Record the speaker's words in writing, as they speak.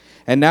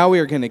And now we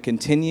are going to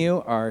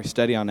continue our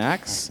study on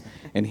Acts.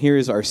 And here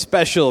is our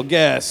special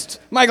guest,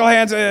 Michael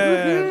Hansen.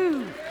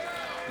 Woo-hoo.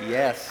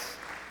 Yes.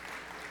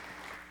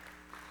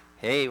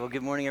 Hey, well,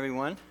 good morning,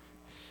 everyone.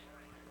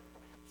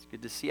 It's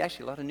good to see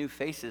actually a lot of new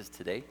faces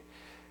today.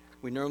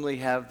 We normally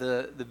have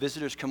the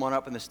visitors come on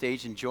up on the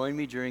stage and join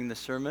me during the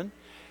sermon.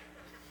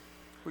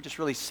 We're just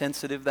really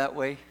sensitive that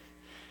way.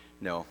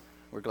 No,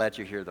 we're glad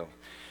you're here, though.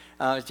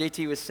 As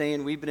JT was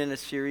saying, we've been in a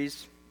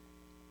series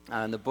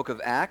in the book of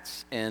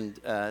Acts, and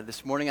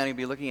this morning I'm going to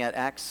be looking at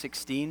Acts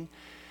 16.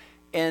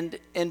 And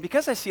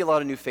because I see a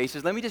lot of new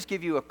faces, let me just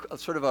give you a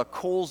sort of a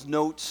Cole's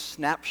Notes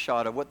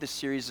snapshot of what this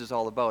series is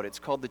all about. It's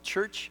called The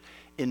Church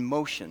in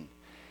Motion.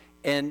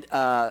 And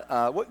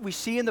what we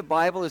see in the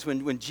Bible is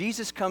when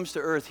Jesus comes to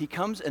earth, he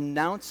comes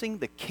announcing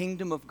the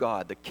kingdom of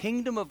God. The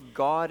kingdom of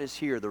God is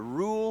here. The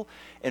rule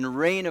and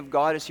reign of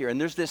God is here.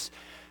 And there's this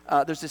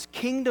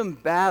kingdom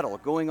battle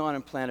going on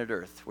planet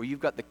Earth, where you've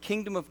got the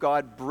kingdom of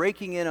God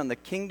breaking in on the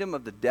kingdom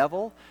of the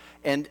devil,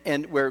 and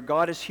where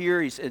God is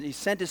here. He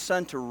sent his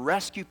son to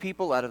rescue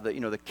people out of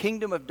the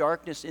kingdom of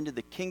darkness into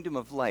the kingdom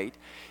of light.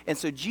 And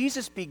so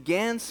Jesus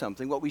began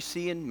something, what we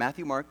see in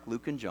Matthew, Mark,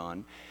 Luke, and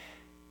John.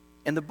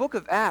 And the book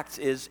of Acts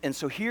and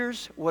so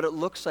here's what it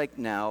looks like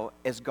now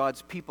as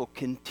God's people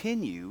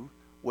continue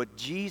what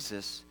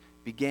Jesus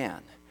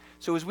began.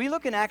 So as we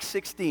look in Acts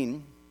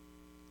 16,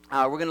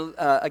 we're going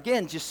to,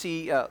 again, just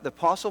see the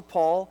Apostle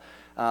Paul.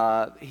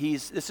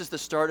 This is the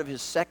start of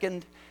his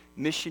second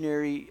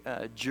missionary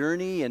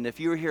journey. And if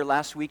you were here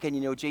last weekend,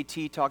 you know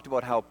JT talked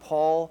about how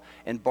Paul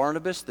and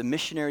Barnabas, the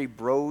missionary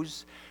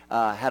bros,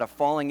 had a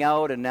falling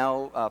out. And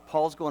now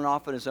Paul's going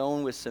off on his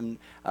own with some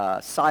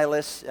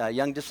Silas, a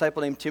young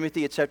disciple named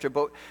Timothy, etc.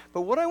 But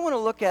what I want to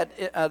look at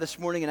this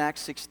morning in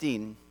Acts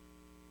 16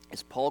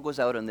 is Paul goes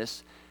out on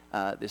this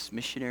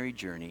missionary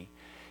journey.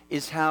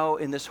 Is how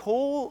in this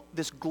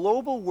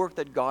global work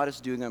that God is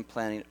doing on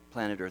planet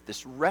Earth,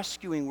 this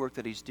rescuing work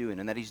that he's doing,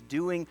 and that he's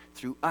doing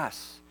through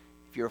us.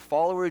 If you're a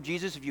follower of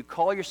Jesus, if you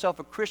call yourself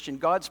a Christian,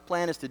 God's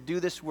plan is to do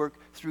this work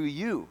through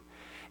you.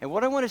 And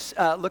what I want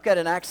to look at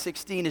in Acts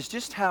 16 is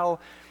just how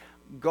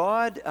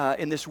God,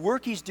 in this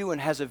work he's doing,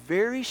 has a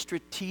very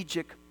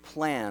strategic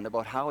plan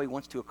about how he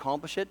wants to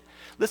accomplish it.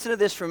 Listen to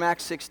this from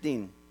Acts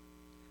 16.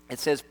 It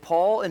says,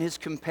 Paul and his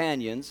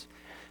companions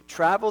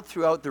traveled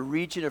throughout the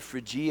region of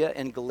Phrygia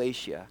and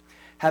Galatia,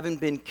 having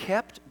been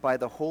kept by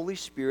the Holy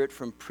Spirit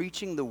from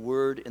preaching the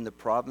word in the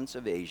province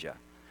of Asia.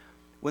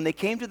 When they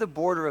came to the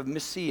border of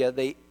Mysia,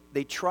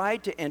 they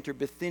tried to enter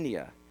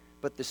Bithynia,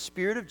 but the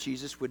Spirit of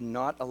Jesus would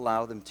not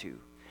allow them to.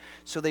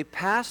 So they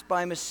passed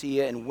by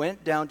Mysia and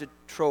went down to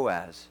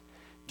Troas.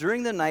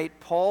 During the night,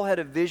 Paul had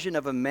a vision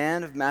of a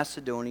man of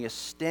Macedonia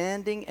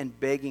standing and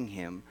begging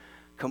him,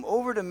 "Come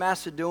over to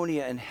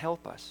Macedonia and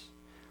help us."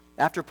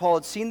 After Paul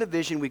had seen the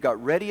vision, we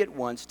got ready at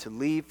once to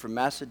leave for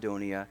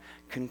Macedonia,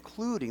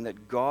 concluding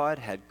that God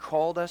had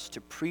called us to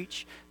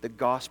preach the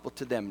gospel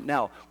to them.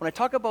 Now, when I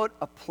talk about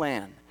a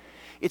plan,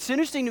 it's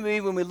interesting to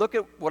me when we look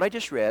at what I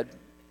just read.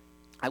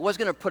 I was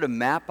going to put a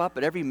map up,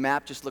 but every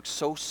map just looks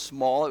so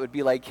small. It'd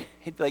be like,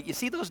 you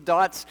see those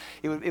dots?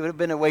 It would have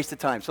been a waste of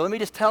time. So let me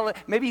just tell it.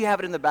 Maybe you have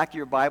it in the back of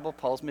your Bible,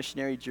 Paul's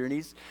missionary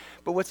journeys.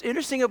 But what's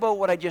interesting about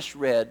what I just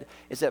read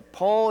is that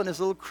Paul and his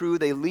little crew,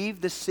 they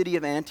leave the city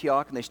of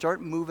Antioch and they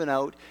start moving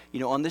out,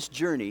 on this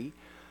journey.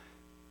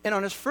 And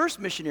on his first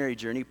missionary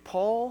journey,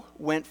 Paul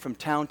went from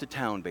town to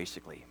town,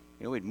 basically.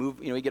 He'd move,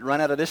 he'd get run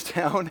out of this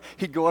town,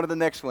 he'd go on to the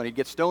next one. He'd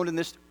get stoned in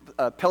this,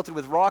 pelted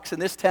with rocks in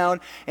this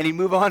town, and he'd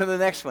move on to the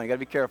next one. You got to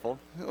be careful.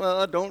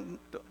 Well,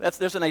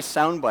 there's a nice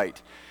sound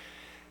bite.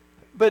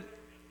 But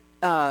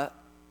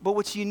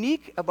what's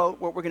unique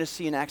about what we're going to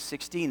see in Acts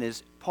 16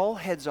 is Paul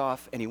heads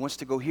off and he wants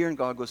to go here, and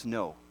God goes,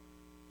 "No,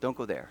 don't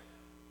go there."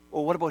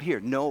 Well, what about here?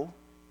 No.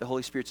 The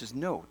Holy Spirit says,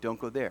 "No, don't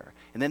go there."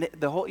 And then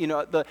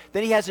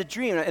then he has a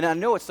dream, and I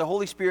know it's the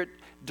Holy Spirit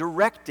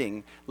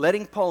directing,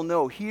 letting Paul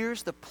know,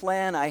 here's the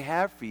plan I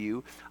have for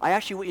you. I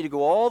actually want you to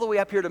go all the way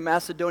up here to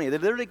Macedonia. They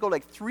literally go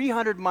like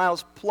 300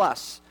 miles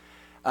plus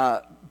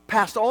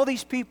past all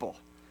these people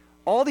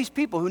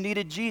who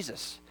needed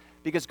Jesus,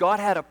 because God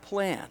had a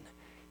plan.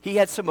 He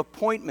had some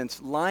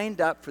appointments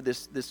lined up for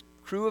this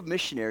crew of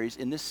missionaries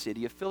in this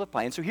city of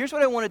Philippi. And so here's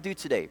what I want to do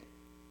today.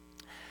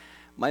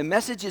 My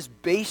message is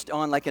based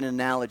on like an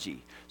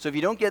analogy. So if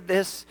you don't get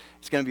this,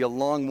 it's going to be a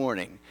long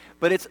morning.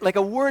 But it's like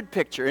a word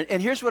picture.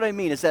 And here's what I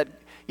mean is that,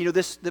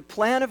 the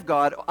plan of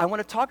God, I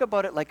want to talk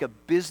about it like a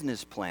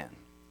business plan.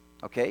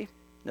 Okay?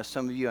 Now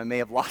some of you, I may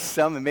have lost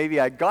some, and maybe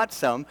I got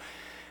some.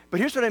 But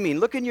here's what I mean.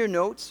 Look in your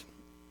notes,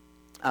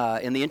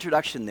 in the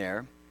introduction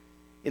there.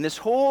 In this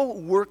whole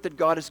work that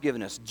God has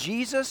given us,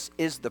 Jesus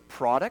is the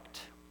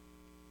product.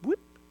 Whoop.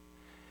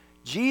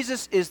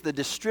 Jesus is the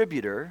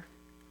distributor.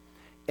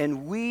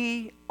 And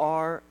we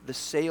are the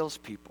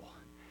salespeople.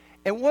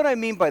 And what I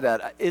mean by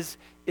that is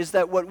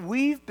that what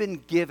we've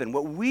been given,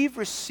 what we've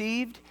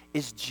received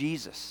is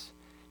Jesus.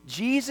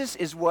 Jesus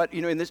is what,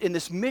 in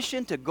this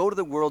mission to go to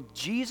the world,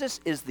 Jesus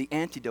is the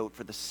antidote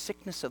for the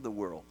sickness of the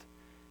world.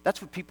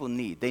 That's what people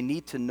need. They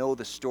need to know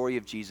the story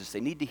of Jesus.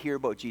 They need to hear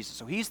about Jesus.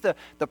 So he's the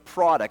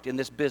product in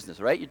this business,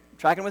 right? You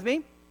tracking with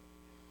me?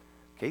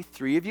 Okay,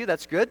 3 of you,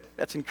 that's good.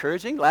 That's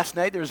encouraging. Last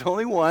night there was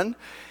only 1.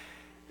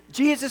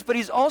 Jesus, but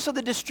he's also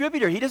the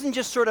distributor. He doesn't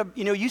just sort of,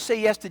 you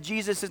say yes to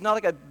Jesus. It's not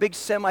like a big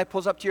semi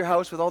pulls up to your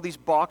house with all these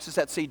boxes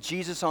that say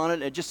Jesus on it,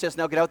 and it just says,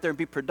 now get out there and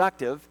be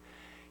productive.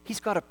 He's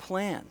got a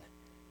plan,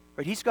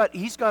 right? He's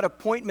got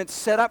appointments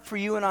set up for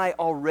you and I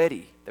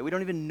already that we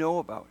don't even know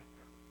about,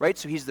 right?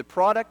 So he's the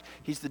product,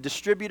 he's the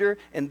distributor,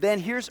 and then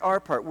here's our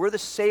part. We're the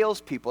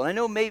salespeople. And I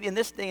know maybe in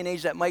this day and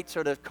age that might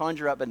sort of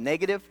conjure up a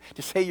negative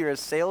to say you're a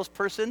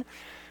salesperson.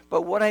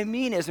 But what I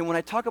mean is, and when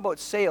I talk about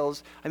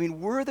sales, I mean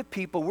we're the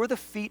people, we're the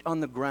feet on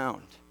the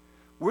ground.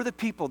 We're the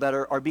people that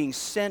are being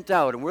sent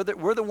out, and we're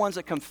the ones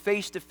that come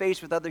face to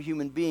face with other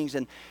human beings.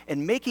 And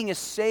making a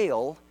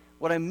sale,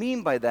 what I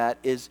mean by that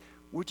is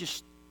we're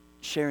just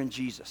sharing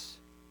Jesus.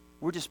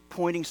 We're just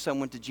pointing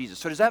someone to Jesus.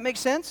 So does that make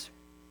sense?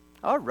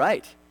 All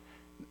right.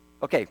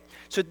 Okay,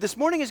 so this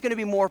morning is going to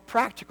be more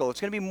practical.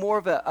 It's going to be more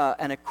of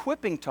an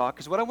equipping talk,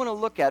 because what I want to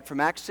look at from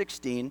Acts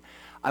 16,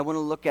 I want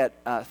to look at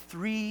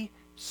 3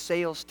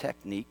 sales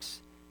techniques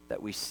that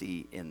we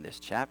see in this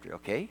chapter,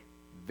 okay?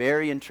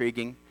 Very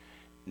intriguing.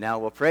 Now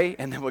we'll pray,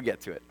 and then we'll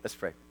get to it. Let's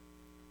pray.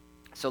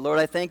 So, Lord,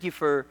 I thank you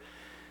for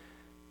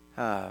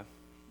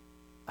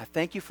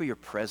your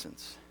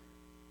presence.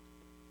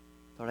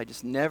 Lord, I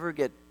just never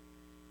get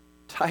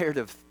tired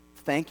of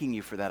thanking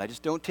you for that. I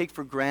just don't take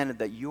for granted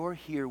that you're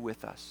here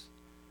with us,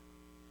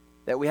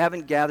 that we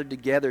haven't gathered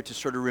together to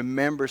sort of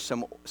remember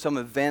some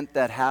event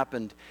that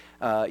happened,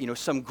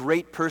 some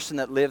great person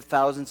that lived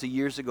thousands of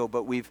years ago,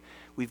 but we've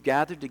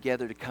gathered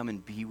together to come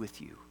and be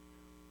with you,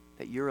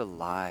 that you're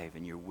alive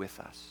and you're with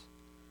us.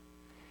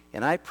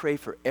 And I pray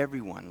for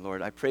everyone,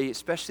 Lord. I pray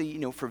especially,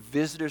 for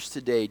visitors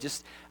today,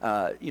 just,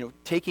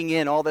 taking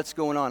in all that's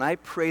going on. I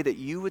pray that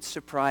you would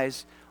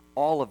surprise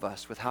all of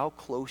us with how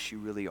close you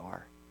really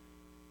are,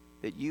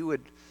 that you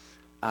would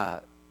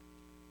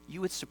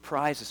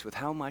surprise us with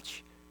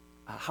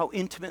how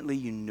intimately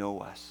you know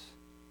us,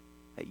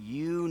 that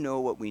you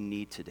know what we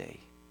need today.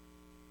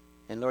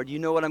 And Lord, you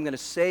know what I'm going to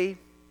say,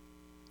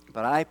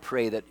 but I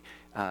pray that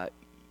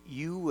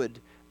you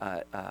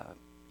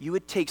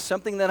would take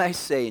something that I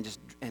say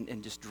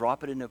and just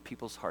drop it into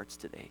people's hearts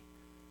today,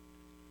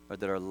 or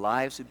that our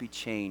lives would be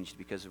changed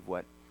because of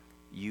what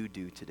you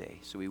do today.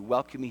 So we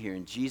welcome you here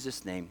in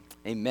Jesus' name.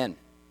 Amen.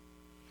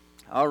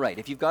 All right,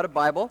 if you've got a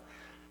Bible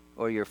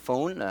or your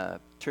phone,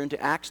 turn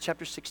to Acts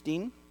chapter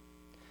 16.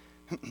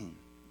 And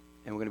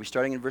we're going to be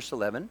starting in verse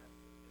 11.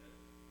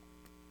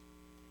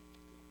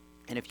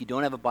 And if you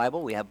don't have a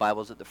Bible, we have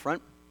Bibles at the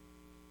front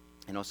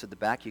and also at the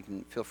back. You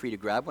can feel free to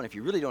grab one. If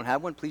you really don't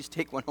have one, please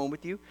take one home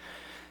with you.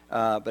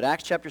 But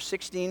Acts chapter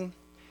 16,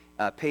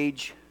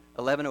 page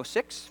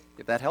 1106,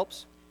 if that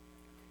helps.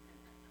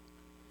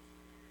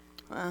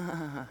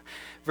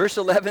 Verse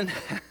 11,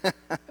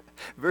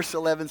 verse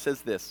 11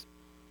 says this.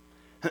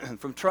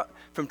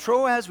 From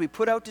Troas we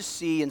put out to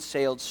sea and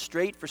sailed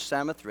straight for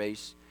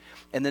Samothrace,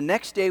 and the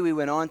next day we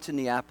went on to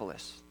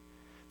Neapolis.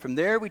 From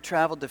there we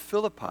traveled to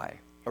Philippi,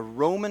 a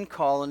Roman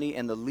colony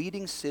and the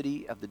leading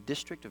city of the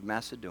district of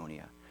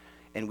Macedonia,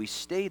 and we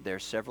stayed there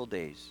several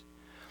days.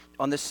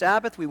 On the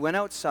Sabbath we went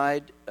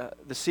outside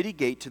the city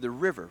gate to the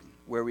river,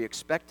 where we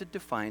expected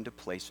to find a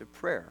place of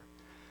prayer.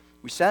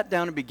 We sat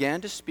down and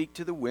began to speak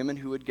to the women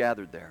who had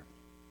gathered there.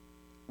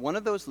 One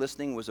of those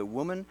listening was a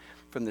woman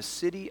from the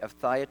city of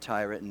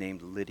Thyatira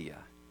named Lydia,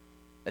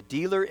 a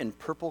dealer in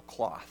purple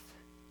cloth.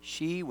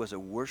 She was a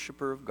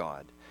worshiper of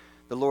God.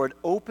 The Lord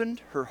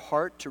opened her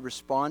heart to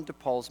respond to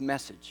Paul's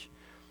message.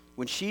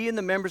 When she and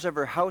the members of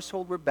her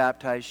household were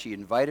baptized, she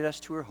invited us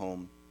to her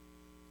home.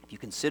 If you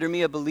consider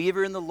me a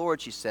believer in the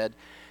Lord, she said,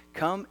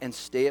 come and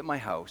stay at my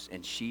house.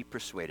 And she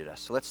persuaded us.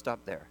 So let's stop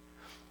there.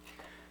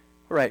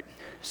 All right,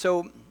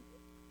 so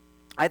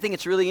I think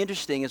it's really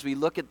interesting as we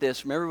look at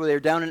this. Remember, they were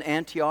down in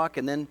Antioch,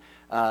 and then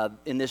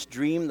in this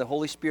dream, the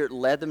Holy Spirit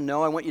led them.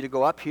 No, I want you to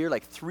go up here,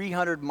 like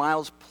 300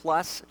 miles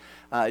plus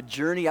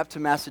journey up to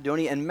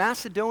Macedonia. And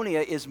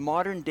Macedonia is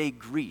modern-day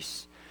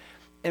Greece.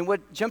 And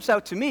what jumps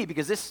out to me,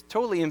 because this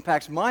totally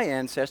impacts my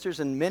ancestors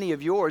and many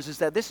of yours, is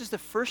that this is the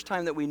first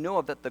time that we know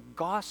of that the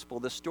gospel,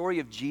 the story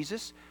of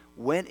Jesus,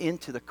 went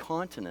into the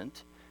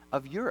continent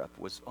of Europe,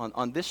 was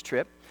on this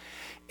trip.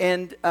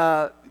 And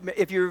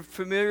if you're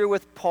familiar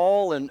with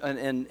Paul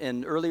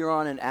and earlier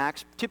on in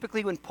Acts,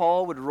 typically when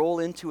Paul would roll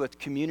into a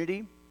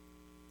community,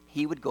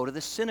 he would go to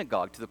the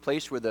synagogue, to the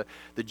place where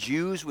the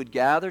Jews would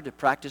gather to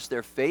practice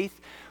their faith.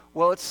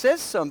 Well, it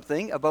says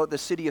something about the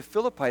city of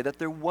Philippi that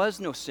there was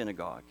no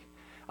synagogue.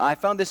 I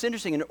found this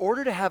interesting. In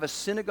order to have a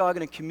synagogue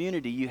in a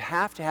community, you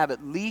have to have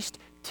at least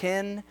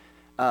 10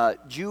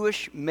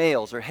 Jewish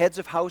males or heads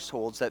of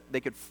households that they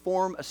could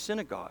form a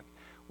synagogue.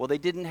 Well, they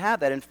didn't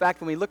have that. In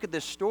fact, when we look at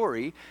this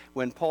story,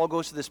 when Paul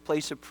goes to this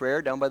place of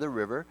prayer down by the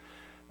river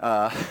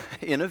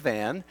in a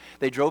van,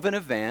 they drove in a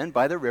van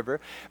by the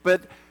river,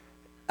 but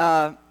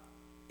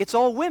it's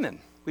all women.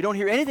 We don't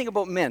hear anything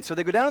about men. So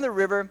they go down the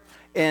river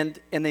and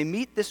they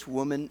meet this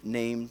woman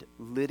named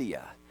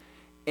Lydia.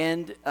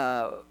 And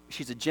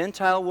she's a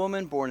Gentile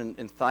woman born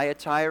in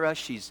Thyatira.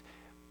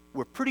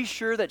 We're pretty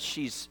sure that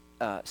she's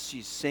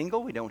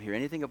single. We don't hear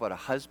anything about a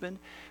husband.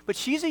 But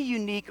she's a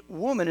unique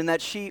woman in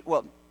that she's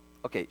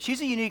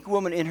a unique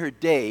woman in her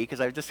day, because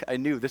I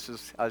knew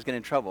I was getting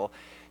in trouble,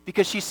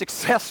 because she's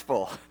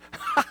successful.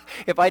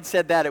 If I'd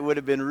said that, it would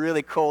have been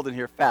really cold in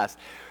here fast.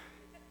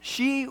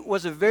 She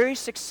was a very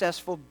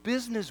successful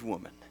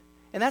businesswoman.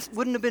 And that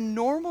wouldn't have been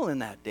normal in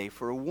that day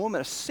for a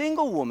woman, a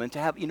single woman, to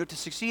have, to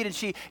succeed.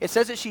 And it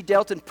says that she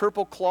dealt in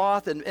purple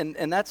cloth,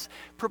 and that's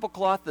purple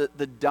cloth,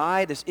 the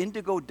dye, this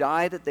indigo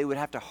dye that they would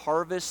have to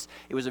harvest.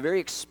 It was a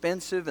very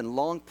expensive and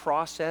long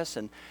process.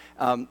 And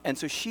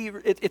so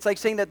it's like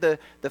saying that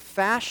the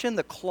fashion,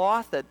 the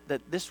cloth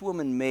that this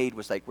woman made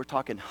was like, we're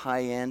talking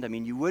high end. I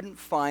mean, you wouldn't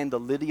find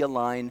the Lydia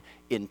line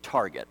in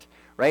Target,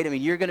 right? I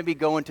mean, you're going to be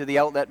going to the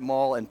outlet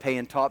mall and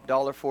paying top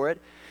dollar for it.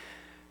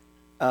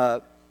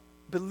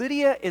 But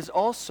Lydia is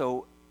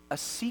also a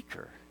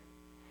seeker.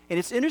 And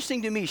it's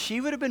interesting to me,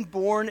 she would have been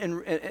born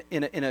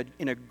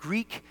in a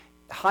Greek,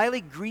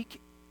 highly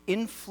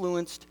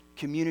Greek-influenced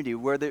community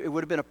where it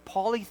would have been a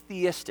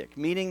polytheistic,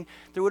 meaning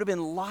there would have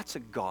been lots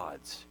of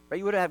gods, right?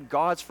 You would have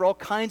gods for all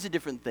kinds of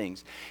different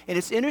things. And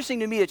it's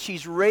interesting to me that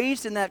she's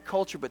raised in that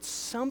culture, but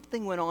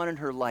something went on in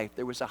her life.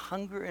 There was a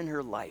hunger in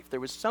her life. There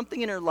was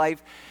something in her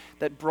life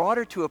that brought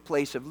her to a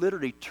place of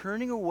literally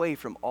turning away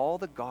from all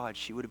the gods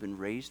she would have been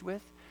raised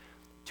with,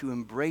 to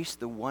embrace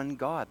the one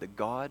God, the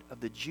God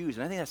of the Jews.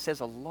 And I think that says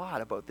a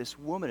lot about this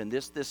woman and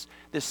this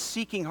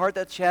seeking heart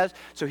that she has.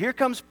 So here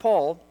comes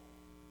Paul,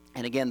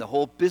 and again, the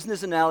whole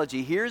business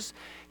analogy. Here's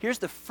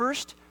the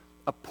first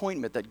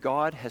appointment that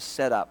God has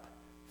set up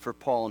for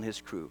Paul and his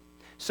crew.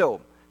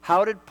 So,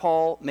 how did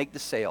Paul make the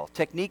sale?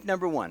 Technique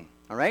number one,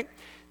 all right?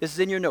 This is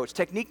in your notes.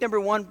 Technique number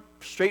one,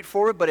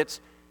 straightforward, but it's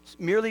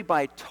merely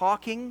by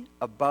talking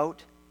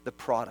about the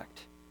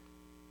product.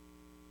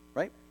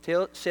 Right?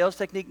 Sales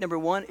technique number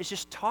one is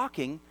just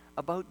talking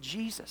about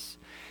Jesus.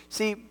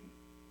 See,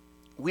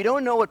 we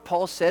don't know what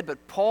Paul said,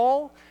 but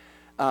Paul's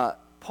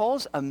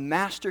a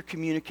master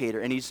communicator,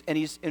 and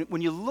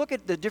when you look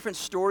at the different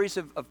stories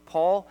of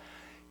Paul,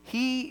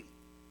 he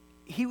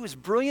was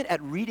brilliant at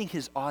reading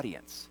his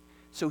audience.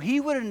 So he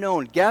would have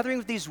known, gathering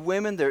with these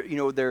women,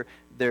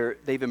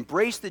 they've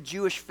embraced the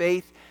Jewish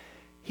faith.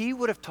 He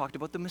would have talked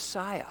about the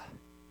Messiah.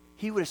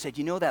 He would have said,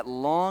 that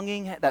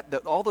longing, that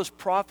all those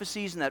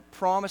prophecies and that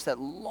promise, that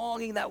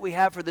longing that we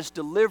have for this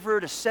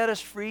deliverer to set us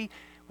free,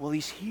 well,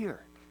 he's here.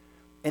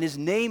 And his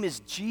name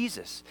is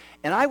Jesus.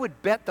 And I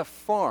would bet the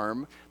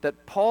farm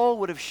that Paul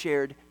would have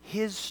shared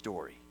his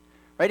story.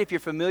 Right? If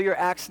you're familiar,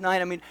 Acts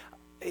 9, I mean,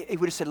 he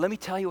would have said, let me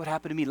tell you what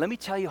happened to me. Let me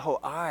tell you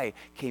how I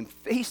came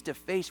face to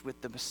face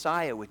with the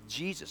Messiah, with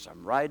Jesus.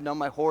 I'm riding on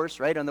my horse,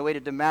 right, on the way to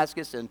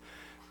Damascus, and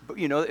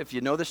if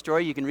you know the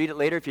story, you can read it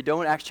later. If you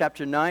don't, Acts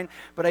chapter 9.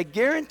 But I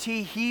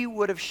guarantee he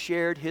would have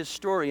shared his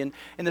story. And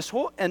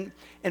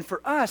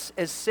for us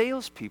as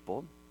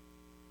salespeople,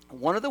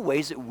 one of the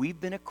ways that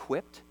we've been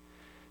equipped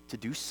to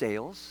do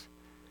sales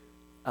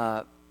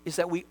is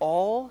that we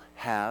all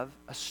have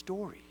a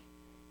story.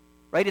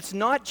 Right? It's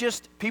not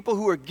just people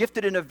who are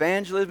gifted in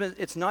evangelism.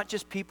 It's not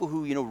just people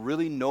who,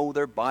 really know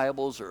their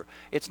Bibles, or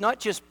it's not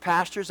just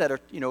pastors that are,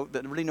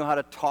 that really know how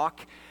to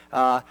talk.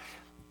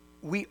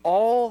 We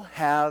all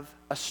have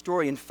a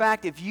story. In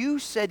fact, if you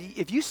say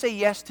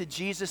yes to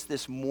Jesus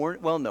this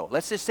morning, well, no.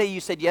 Let's just say you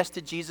said yes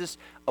to Jesus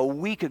a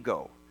week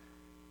ago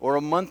or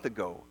a month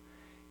ago.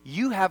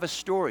 You have a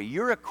story.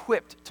 You're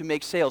equipped to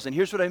make sales. And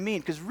here's what I mean.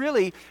 Because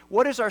really,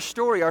 what is our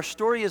story? Our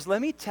story is,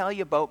 let me tell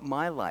you about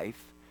my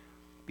life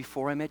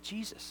before I met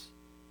Jesus.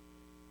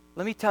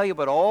 Let me tell you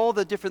about all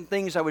the different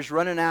things I was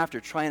running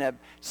after, trying to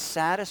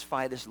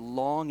satisfy this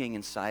longing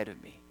inside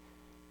of me.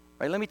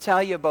 Right? Let me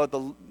tell you about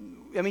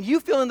you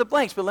fill in the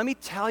blanks, but let me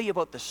tell you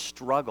about the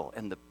struggle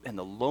and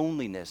the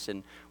loneliness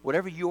and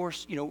whatever your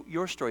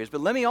story is.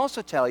 But let me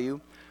also tell you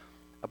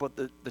about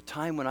the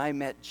time when I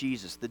met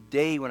Jesus, the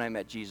day when I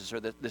met Jesus, or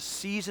the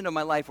season of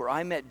my life where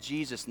I met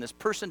Jesus, and this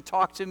person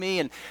talked to me,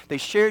 and they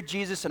shared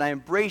Jesus, and I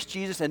embraced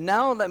Jesus. And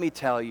now let me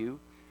tell you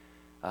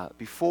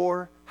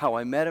before how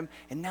I met him,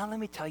 and now let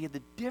me tell you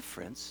the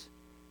difference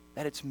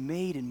that it's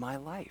made in my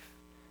life.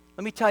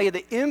 Let me tell you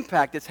the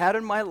impact it's had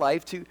in my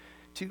life to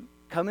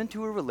come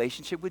into a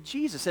relationship with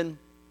Jesus. And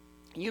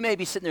you may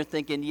be sitting there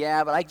thinking,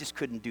 yeah, but I just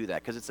couldn't do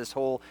that, because it's this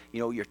whole,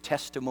 your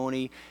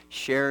testimony,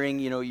 sharing,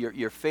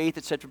 your faith,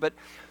 etc.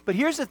 But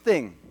here's the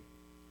thing.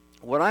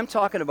 What I'm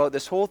talking about,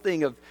 this whole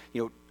thing of,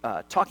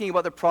 talking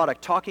about the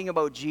product, talking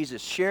about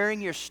Jesus,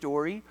 sharing your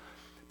story,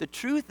 the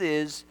truth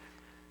is,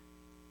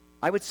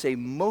 I would say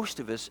most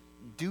of us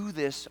do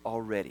this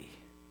already.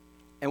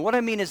 And what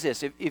I mean is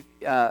this. If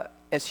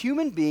as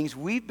human beings,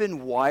 we've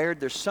been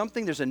wired,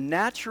 there's a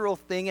natural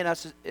thing in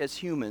us as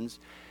humans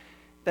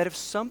that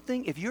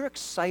if you're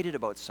excited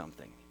about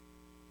something,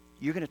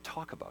 you're going to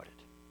talk about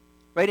it.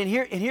 Right? And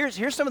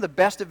here's some of the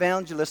best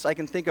evangelists I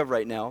can think of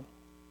right now.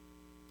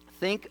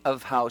 Think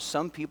of how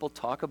some people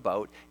talk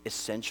about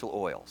essential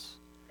oils.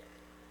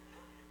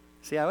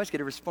 See, I always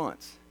get a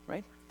response,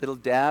 right? Little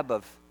dab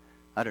of,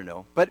 I don't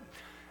know. But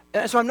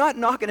So I'm not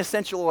knocking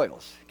essential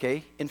oils,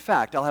 okay? In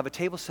fact, I'll have a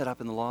table set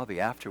up in the lobby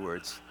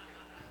afterwards.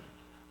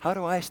 How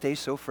do I stay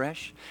so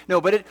fresh?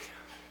 No, but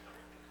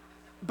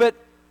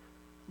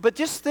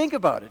just think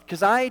about it,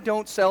 because I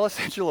don't sell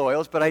essential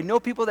oils, but I know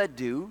people that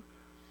do,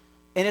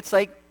 and it's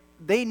like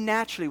they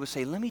naturally would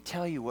say, let me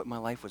tell you what my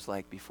life was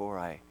like before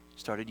I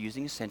started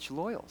using essential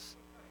oils.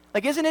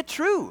 Like, isn't it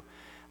true?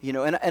 You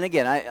know, and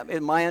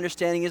again, my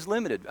understanding is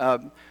limited.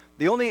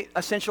 The only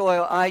essential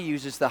oil I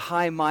use is the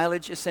high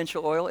mileage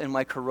essential oil in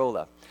my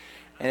Corolla.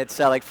 And it's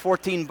like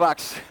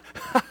 $14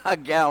 a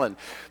gallon.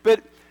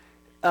 But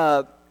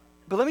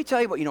let me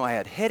tell you about, I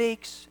had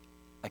headaches.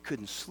 I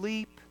couldn't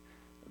sleep,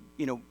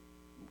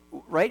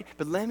 right?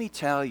 But let me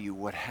tell you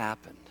what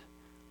happened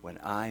when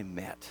I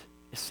met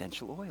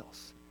essential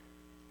oils.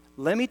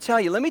 Let me tell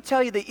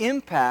you the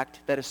impact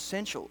that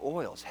essential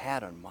oils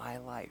had on my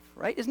life,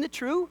 right? Isn't it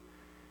true?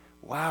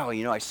 Wow,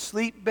 I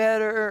sleep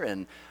better,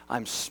 and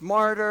I'm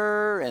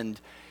smarter,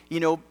 and,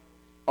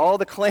 all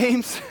the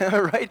claims,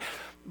 right?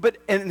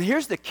 And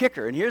here's the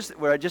kicker, and here's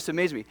where it just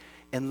amazed me.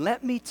 And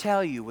let me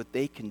tell you what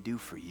they can do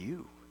for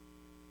you,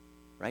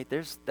 right?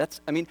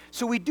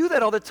 So we do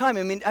that all the time.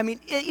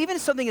 Even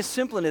something as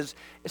simple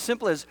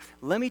as,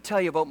 let me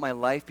tell you about my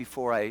life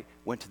before I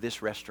went to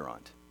this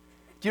restaurant.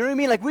 Do you know what I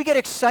mean? Like, we get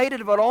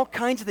excited about all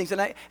kinds of things, and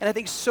I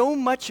think so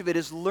much of it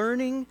is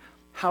learning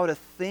how to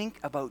think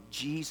about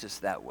Jesus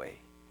that way.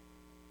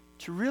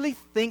 To really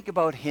think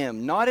about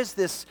him, not as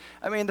this,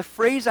 the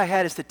phrase I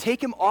had is to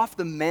take him off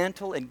the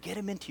mantle and get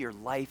him into your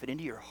life and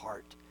into your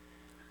heart.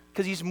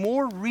 Because he's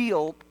more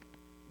real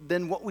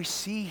than what we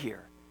see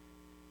here.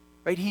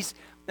 Right?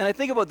 And I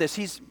think about this,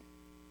 he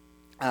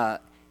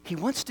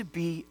wants to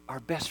be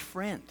our best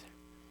friend.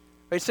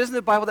 Right? It says in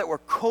the Bible that we're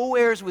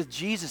co-heirs with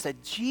Jesus,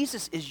 that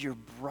Jesus is your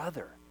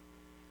brother.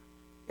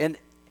 And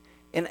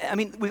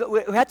we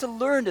had to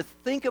learn to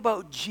think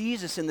about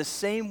Jesus in the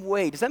same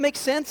way. Does that make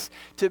sense?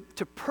 To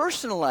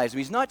personalize him.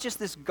 He's not just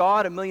this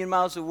God a million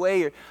miles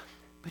away,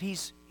 but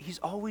he's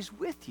always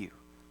with you.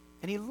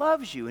 And he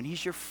loves you, and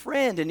he's your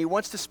friend, and he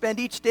wants to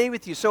spend each day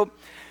with you. So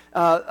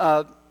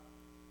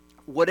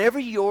whatever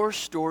your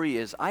story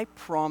is, I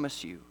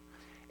promise you,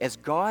 as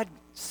God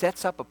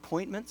sets up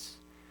appointments,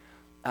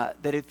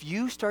 that if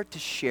you start to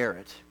share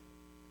it,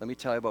 let me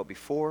tell you about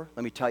before,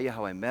 let me tell you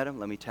how I met him,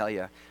 let me tell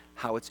you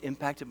how it's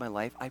impacted my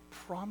life, I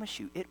promise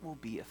you it will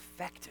be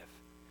effective.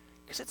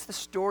 Because it's the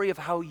story of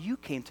how you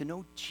came to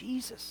know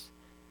Jesus.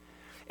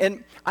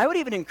 And I would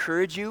even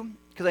encourage you,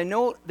 because I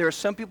know there are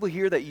some people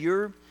here that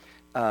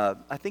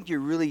I think you're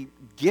really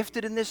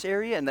gifted in this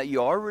area, and that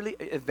you are really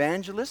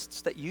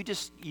evangelists, that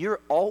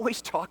you're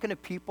always talking to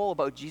people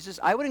about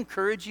Jesus. I would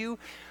encourage you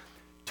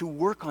to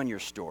work on your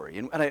story.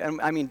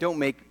 And don't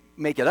make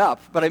it up,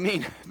 but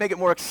make it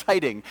more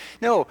exciting.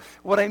 No,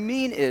 what I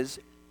mean is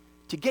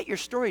to get your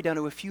story down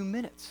to a few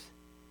minutes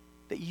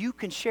that you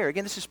can share.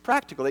 Again, this is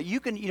practical, that you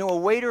can, a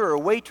waiter or a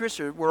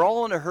waitress, or we're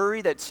all in a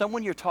hurry, that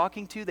someone you're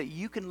talking to, that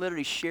you can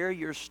literally share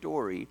your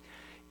story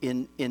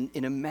in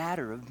a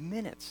matter of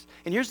minutes.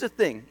 And here's the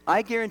thing,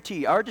 I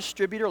guarantee our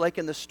distributor, like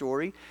in the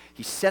story,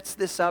 he sets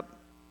this up.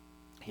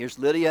 Here's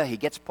Lydia, he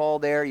gets Paul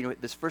there,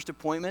 this first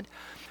appointment.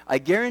 I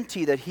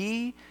guarantee that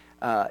he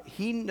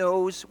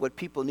knows what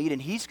people need,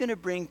 and he's going to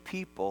bring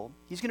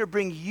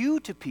you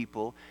to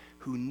people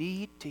who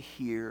need to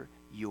hear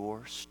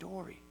your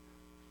story.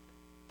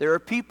 There are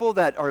people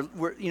that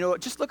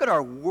just look at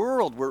our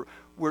world.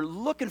 We're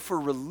looking for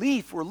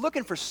relief. We're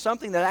looking for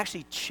something that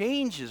actually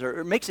changes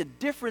or makes a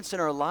difference in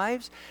our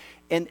lives.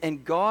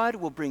 And God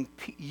will bring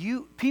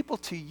people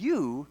to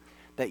you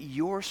that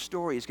your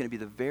story is going to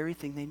be the very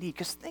thing they need.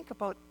 Because think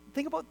about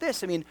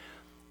this.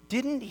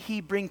 Didn't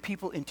he bring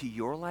people into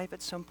your life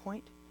at some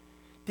point?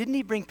 Didn't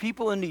he bring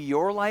people into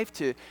your life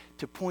to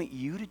point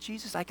you to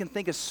Jesus? I can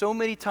think of so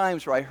many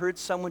times where I heard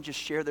someone just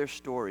share their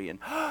story, and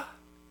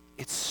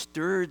it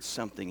stirred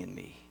something in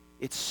me.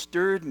 It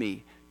stirred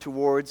me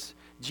towards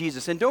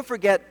Jesus. And don't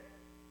forget,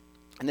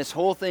 in this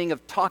whole thing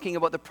of talking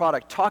about the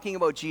product, talking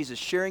about Jesus,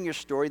 sharing your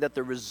story, that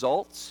the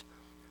results,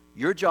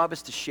 your job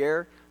is to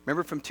share.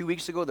 Remember from 2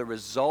 weeks ago, the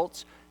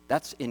results,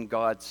 that's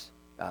God's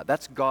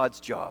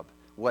job,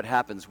 what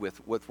happens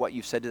with what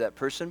you've said to that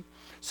person.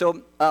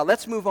 So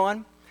let's move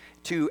on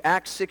to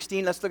Acts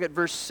 16. Let's look at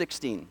verse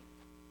 16.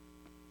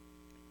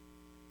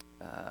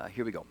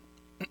 Here we go.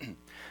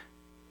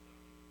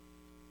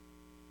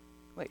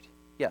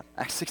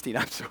 Acts 16,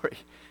 I'm sorry.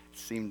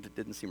 It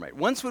didn't seem right.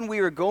 Once when we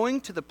were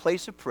going to the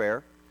place of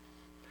prayer,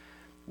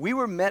 we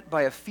were met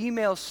by a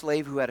female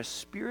slave who had a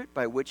spirit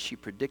by which she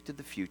predicted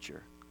the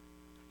future.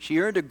 She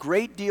earned a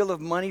great deal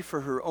of money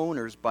for her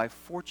owners by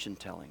fortune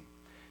telling.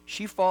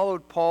 She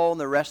followed Paul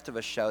and the rest of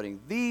us, shouting,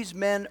 "These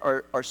men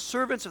are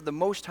servants of the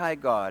Most High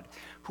God,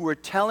 who are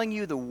telling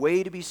you the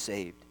way to be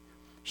saved."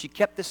 She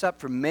kept this up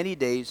for many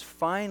days.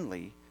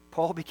 Finally,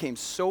 Paul became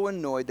so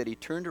annoyed that he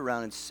turned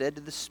around and said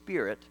to the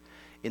spirit,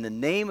 "In the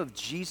name of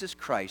Jesus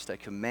Christ, I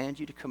command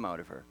you to come out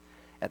of her."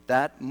 At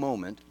that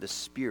moment, the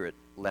spirit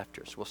left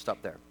her. So we'll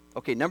stop there.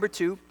 Okay, number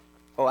 2.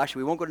 Oh,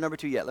 actually, we won't go to number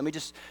 2 yet. Let me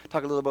just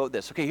talk a little about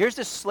this. Okay, here's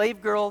this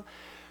slave girl.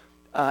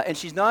 And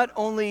she's not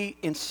only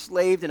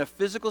enslaved in a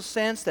physical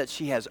sense that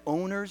she has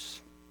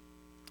owners,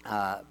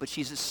 but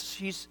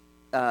she's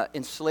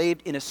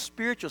enslaved in a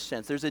spiritual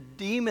sense. There's a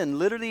demon,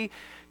 literally,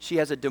 she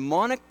has a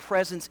demonic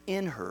presence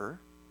in her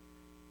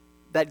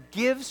that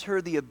gives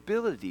her the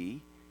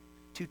ability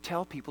to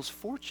tell people's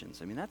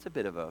fortunes. I mean, that's a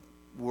bit of a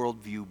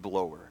worldview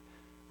blower,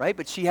 right?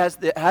 But she has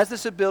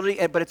this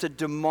ability, but it's a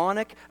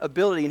demonic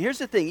ability. And here's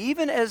the thing,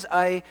 even as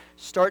I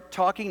start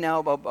talking now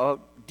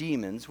about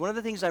demons, one of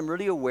the things I'm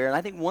really aware, and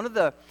I think one of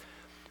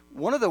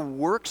the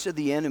works of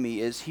the enemy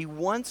is he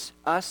wants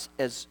us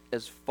as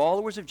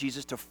followers of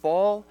Jesus to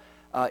fall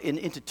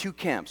into two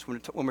camps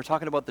when we're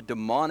talking about the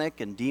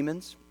demonic and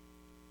demons.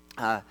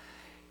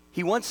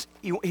 He wants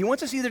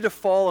us either to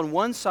fall on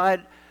one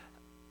side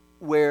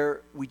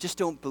where we just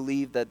don't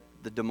believe that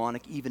the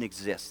demonic even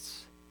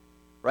exists,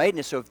 right?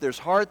 And so if there's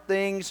hard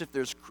things, if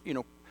there's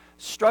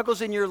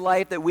struggles in your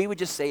life, that we would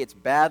just say it's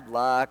bad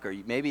luck, or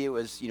maybe it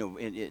was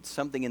it's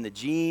something in the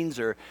genes,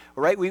 or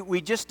right?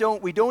 We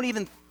don't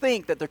even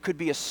think that there could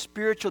be a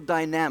spiritual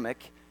dynamic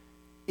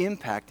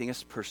impacting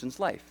a person's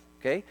life.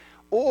 Okay,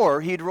 or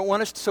he'd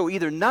want us so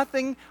either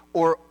nothing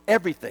or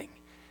everything.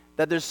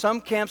 That there's some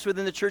camps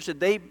within the church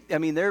that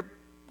they're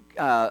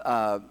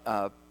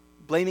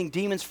blaming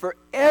demons for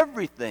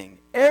everything,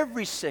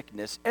 every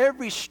sickness,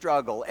 every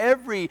struggle,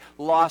 every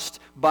lost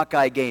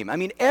Buckeye game. I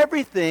mean,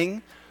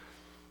 everything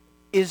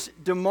is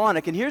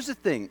demonic. And here's the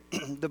thing,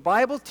 the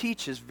Bible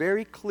teaches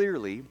very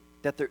clearly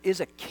that there is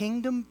a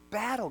kingdom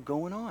battle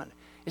going on.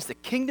 It's the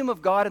kingdom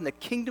of God and the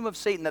kingdom of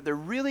Satan, that there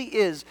really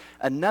is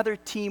another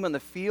team on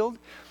the field.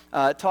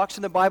 It talks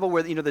in the Bible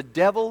where the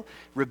devil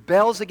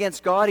rebels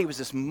against God. He was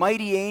this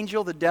mighty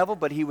angel, the devil,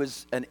 but he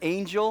was an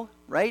angel,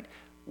 right?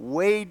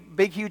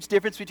 Big, huge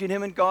difference between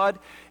him and God.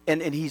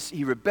 And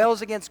he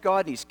rebels against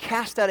God, and he's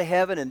cast out of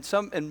heaven.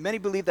 And many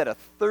believe that a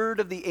third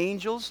of the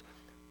angels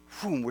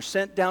were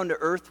sent down to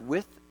earth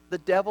with the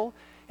devil.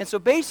 And so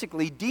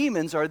basically,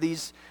 demons are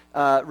these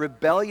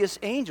rebellious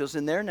angels,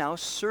 and they're now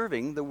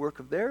serving the work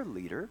of their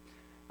leader,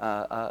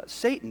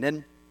 Satan.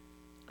 And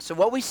so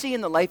what we see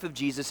in the life of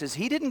Jesus is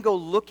he didn't go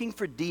looking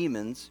for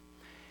demons,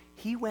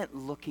 he went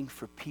looking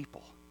for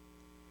people.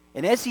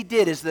 And as he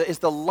did, as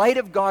the light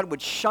of God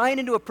would shine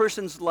into a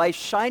person's life,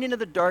 shine into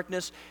the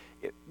darkness,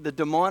 the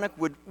demonic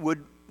would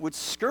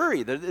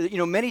scurry.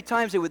 Many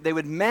times they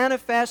would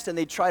manifest, and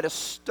they'd try to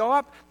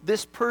stop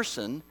this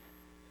person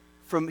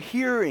from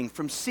hearing,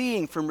 from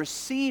seeing, from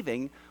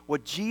receiving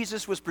what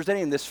Jesus was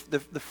presenting, the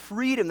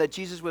freedom that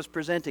Jesus was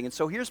presenting. And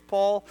so here's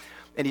Paul,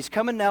 and he's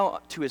coming now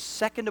to his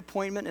second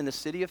appointment in the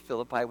city of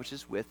Philippi, which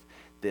is with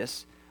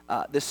this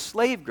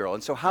slave girl.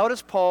 And so how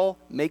does Paul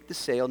make the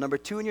sale? Number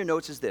 2 in your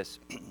notes is this.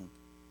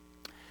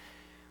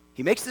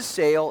 He makes the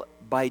sale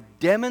by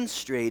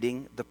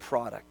demonstrating the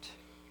product.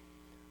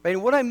 Right?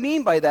 And what I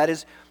mean by that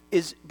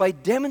is by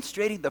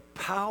demonstrating the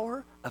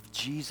power of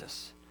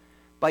Jesus.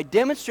 By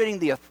demonstrating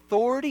the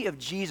authority of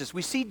Jesus.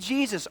 We see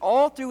Jesus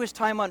all through his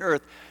time on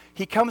earth.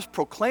 He comes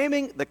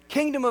proclaiming the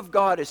kingdom of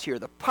God is here,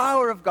 the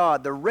power of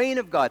God, the reign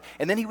of God.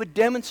 And then he would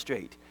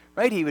demonstrate,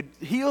 right? He would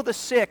heal the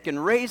sick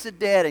and raise the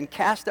dead and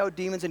cast out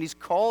demons. And he's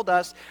called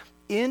us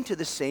into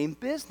the same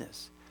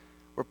business.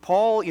 Where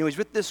Paul, he's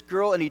with this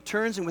girl, and he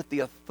turns, and with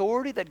the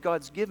authority that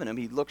God's given him,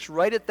 he looks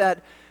right at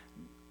that.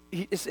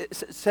 It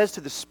says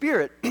to the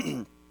Spirit,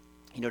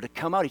 to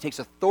come out. He takes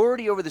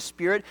authority over the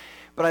Spirit.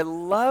 But I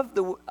love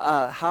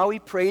how he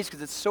prays,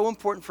 because it's so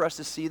important for us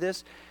to see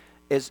this,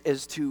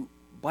 as to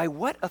by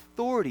what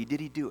authority did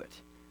he do it?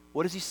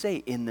 What does he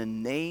say? In the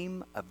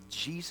name of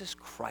Jesus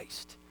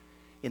Christ.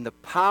 In the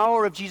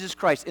power of Jesus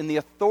Christ, in the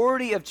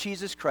authority of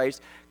Jesus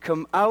Christ,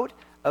 come out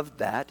of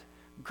that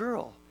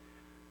girl.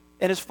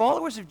 And as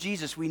followers of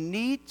Jesus, we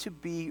need to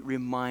be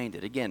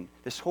reminded, again,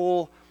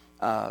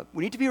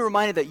 we need to be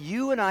reminded that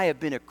you and I have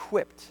been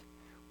equipped.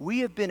 We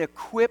have been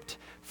equipped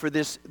for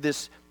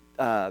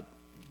the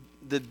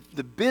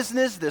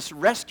business, this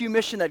rescue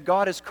mission that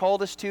God has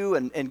called us to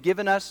and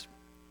given us,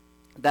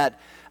 that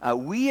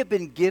we have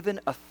been given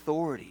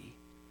authority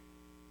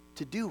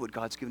to do what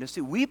God's given us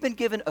to. We've been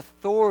given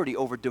authority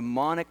over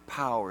demonic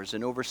powers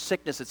and over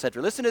sickness,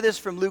 etc. Listen to this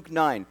from Luke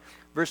 9,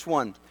 verse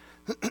 1.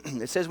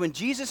 It says, when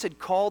Jesus had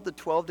called the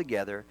 12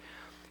 together,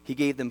 he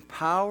gave them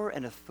power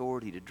and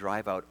authority to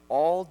drive out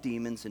all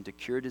demons and to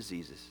cure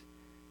diseases.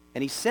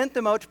 And he sent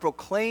them out to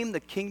proclaim the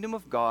kingdom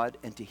of God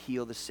and to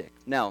heal the sick.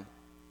 Now,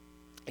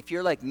 if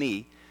you're like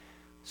me,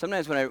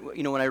 sometimes when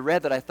I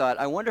read that, I thought,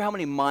 I wonder how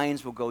many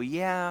minds will go,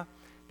 yeah,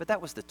 but that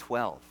was the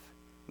 12.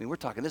 I mean, we're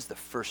talking, this is the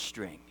first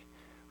string,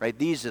 right?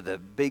 These are the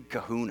big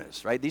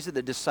kahunas, right? These are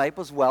the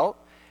disciples. Well,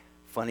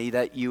 funny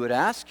that you would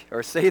ask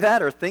or say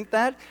that or think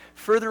that.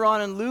 Further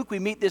on in Luke, we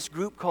meet this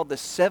group called the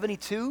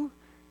 72.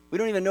 We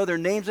don't even know their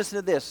names. Listen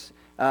to this.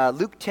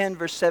 Luke 10,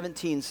 verse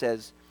 17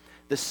 says,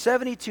 the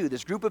 72,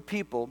 this group of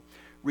people,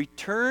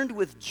 returned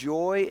with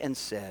joy and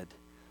said,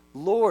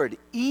 Lord,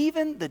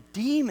 even the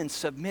demons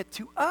submit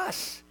to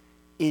us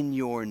in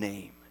your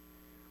name.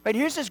 Right,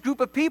 here's this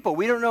group of people.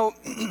 We don't know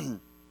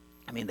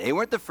I mean, they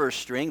weren't the first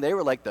string. They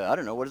were like the, I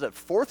don't know, what is that,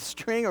 fourth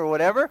string or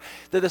whatever.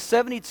 They're the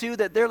 72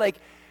 that they're like,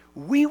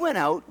 we went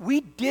out,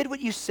 we did what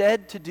you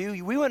said to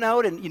do. We went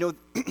out and,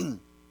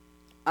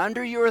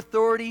 under your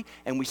authority,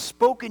 and we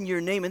spoke in your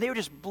name. And they were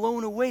just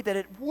blown away that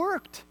it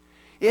worked.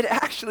 It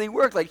actually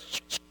worked. Like,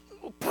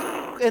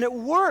 and it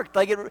worked.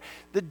 Like,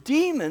 the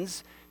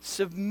demons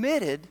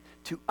submitted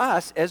to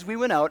us as we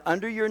went out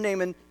under your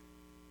name. And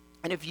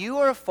if you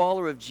are a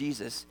follower of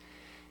Jesus,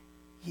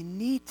 you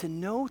need to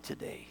know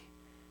today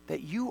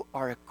that you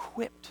are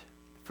equipped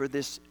for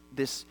this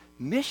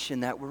mission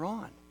that we're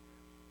on.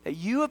 That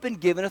you have been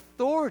given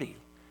authority.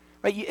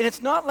 Right? And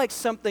it's not like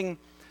something,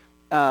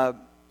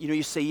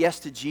 you say yes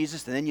to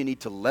Jesus and then you need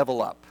to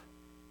level up.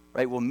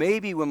 Right? Well,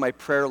 maybe when my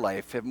prayer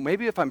life,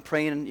 maybe if I'm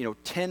praying,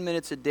 10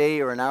 minutes a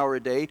day or an hour a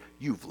day,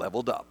 you've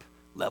leveled up.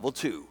 Level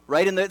 2.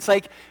 Right? And it's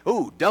like,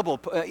 double.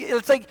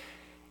 It's like,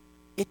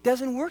 it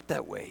doesn't work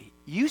that way.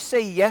 You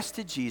say yes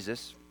to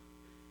Jesus.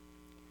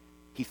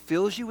 He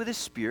fills you with his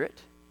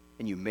Spirit.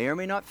 And you may or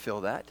may not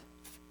feel that.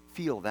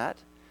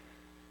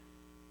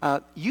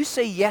 You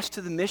say yes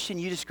to the mission.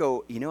 You just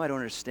go, I don't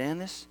understand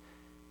this,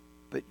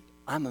 but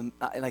I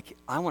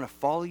want to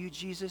follow you,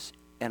 Jesus,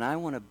 and I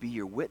want to be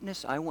your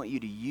witness. I want you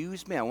to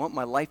use me. I want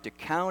my life to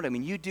count. I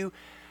mean, you do.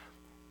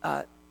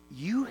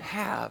 You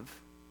have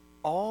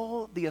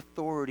all the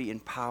authority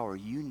and power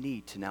you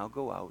need to now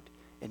go out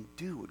and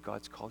do what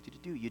God's called you to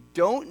do. You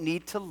don't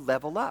need to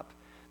level up.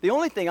 The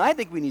only thing I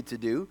think we need to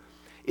do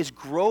is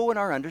grow in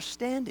our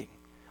understanding.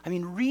 I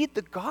mean, read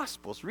the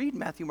Gospels. Read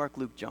Matthew, Mark,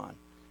 Luke, John.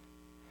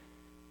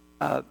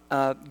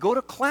 Go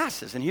to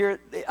classes and hear,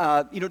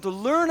 to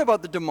learn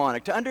about the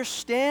demonic, to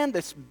understand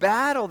this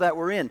battle that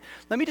we're in.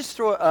 Let me just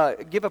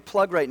give a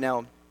plug right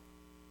now.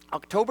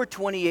 October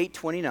 28,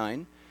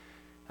 29,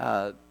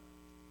 on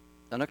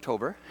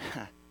October,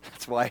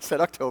 that's why I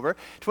said October,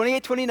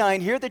 28,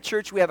 29, here at the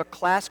church we have a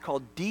class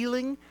called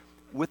Dealing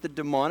with the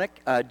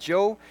Demonic.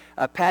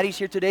 Patty's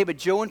here today, but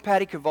Joe and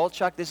Patty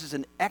Kowalchuk, this is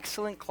an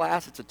excellent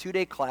class. It's a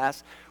 2-day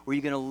class where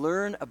you're going to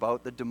learn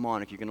about the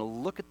demonic. You're going to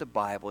look at the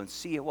Bible and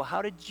see, well,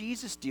 how did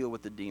Jesus deal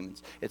with the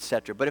demons,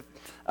 etc. But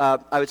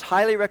I would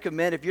highly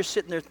recommend, if you're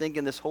sitting there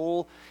thinking this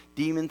whole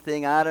demon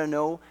thing, I don't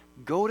know,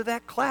 go to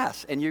that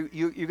class, and you're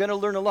going to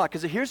learn a lot.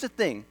 Because here's the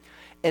thing,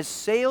 as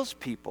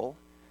salespeople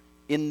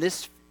in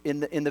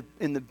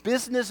the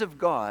business of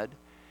God,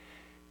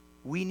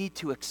 we need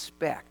to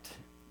expect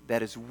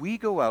that as we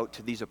go out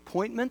to these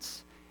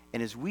appointments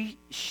and as we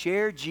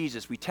share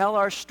Jesus, we tell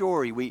our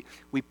story, we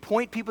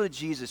point people to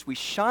Jesus, we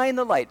shine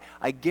the light,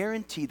 I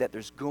guarantee that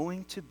there's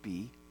going to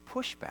be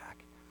pushback.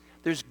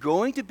 There's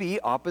going to be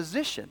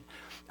opposition.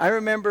 I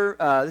remember,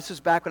 this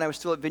was back when I was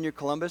still at Vineyard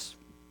Columbus,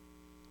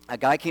 a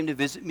guy came to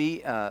visit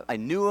me. I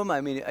knew him.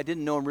 I mean, I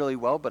didn't know him really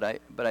well, but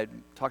I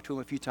talked to him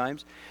a few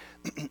times.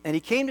 And he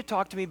came to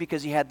talk to me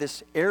because he had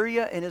this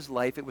area in his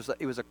life. It was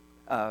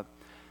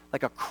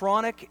like a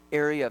chronic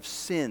area of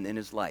sin in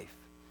his life.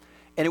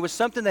 And it was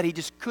something that he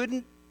just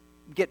couldn't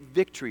get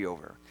victory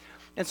over.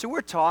 And so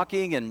we're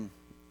talking and,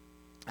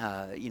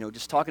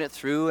 just talking it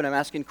through, and I'm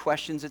asking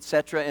questions,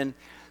 etc. And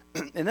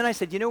then I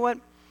said, you know what?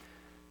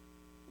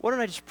 Why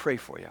don't I just pray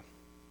for you?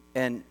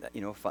 And,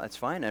 that's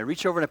fine. I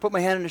reach over and I put my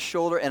hand on his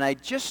shoulder, and I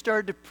just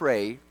started to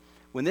pray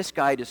when this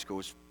guy just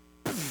goes,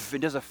 poof,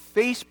 and does a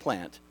face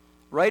plant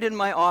right in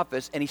my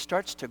office, and he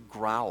starts to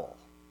growl.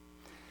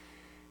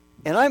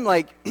 And I'm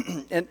like,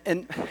 and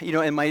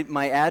my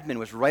admin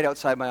was right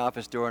outside my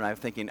office door, and I'm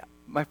thinking,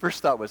 my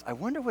first thought was, I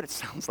wonder what it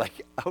sounds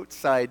like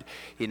outside.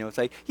 It's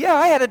like, yeah,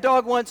 I had a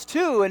dog once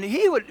too, and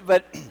he would,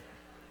 but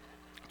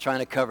trying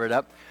to cover it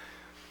up.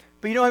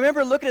 But, I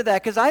remember looking at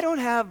that because I don't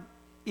have,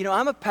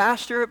 I'm a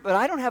pastor, but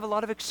I don't have a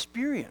lot of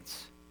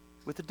experience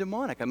with the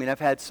demonic. I mean, I've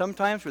had some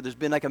times where there's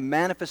been like a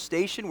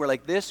manifestation where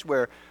like this,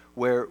 where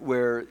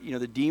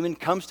the demon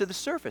comes to the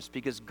surface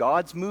because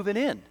God's moving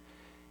in.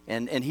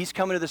 And he's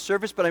coming to the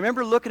surface, but I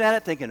remember looking at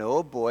it thinking,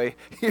 oh boy,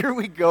 here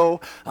we go.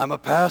 I'm a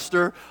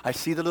pastor. I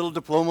see the little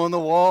diploma on the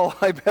wall.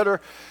 I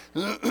better.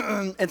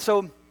 And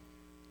so,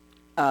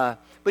 but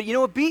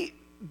be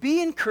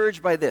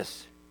encouraged by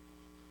this.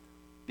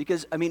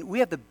 Because, we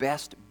have the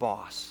best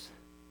boss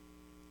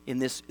in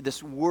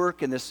this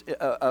work and this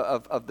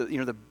of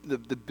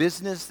the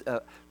business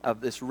of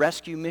this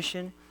rescue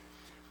mission.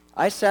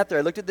 I sat there,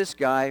 I looked at this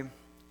guy,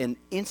 and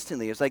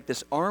instantly, it was like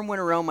this arm went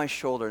around my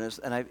shoulder,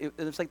 and it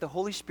was like the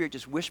Holy Spirit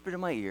just whispered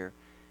in my ear,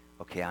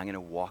 okay, I'm going to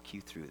walk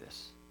you through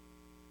this.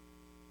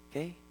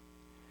 Okay?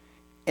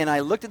 And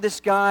I looked at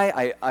this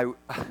guy,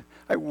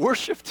 I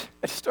worshiped,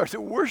 I started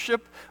to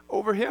worship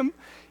over him,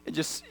 and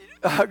just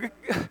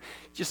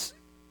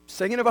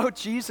singing about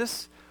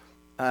Jesus.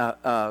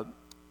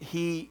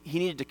 He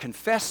needed to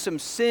confess some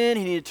sin,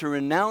 he needed to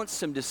renounce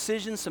some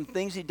decisions, some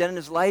things he'd done in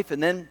his life,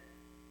 and then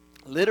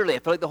literally, I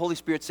felt like the Holy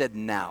Spirit said,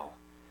 now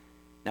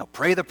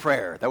pray the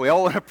prayer that we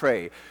all want to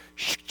pray.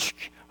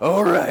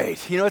 All right.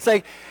 It's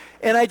like,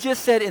 and I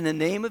just said, in the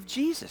name of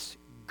Jesus,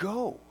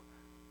 go.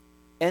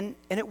 And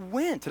it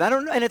went. And I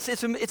don't know, and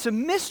it's a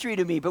mystery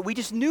to me, but we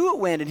just knew it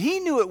went, and he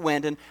knew it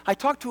went. And I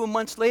talked to him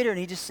months later, and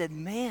he just said,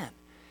 man,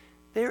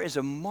 there is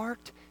a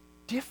marked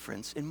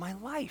difference in my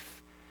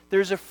life.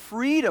 There's a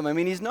freedom. I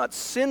mean, he's not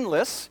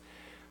sinless,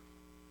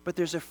 but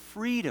there's a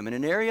freedom. In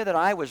an area that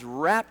I was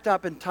wrapped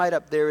up and tied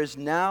up, there is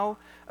now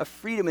a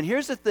freedom. And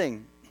here's the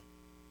thing.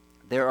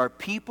 There are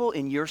people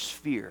in your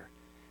sphere,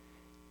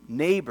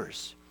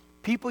 neighbors,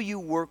 people you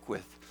work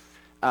with,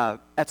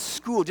 at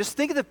school. Just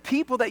think of the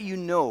people that you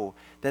know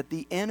that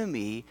the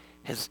enemy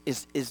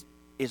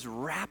is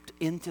wrapped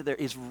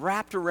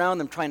around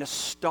them, trying to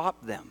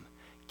stop them.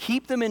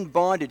 Keep them in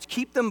bondage.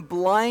 Keep them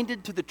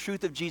blinded to the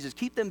truth of Jesus.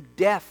 Keep them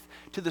deaf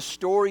to the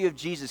story of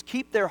Jesus.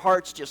 Keep their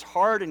hearts just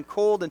hard and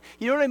cold. And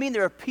you know what I mean?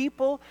 There are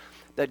people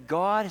that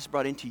God has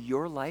brought into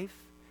your life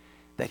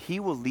that he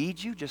will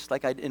lead you, just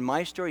like in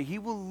my story, he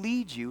will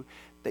lead you,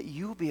 that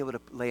you'll be able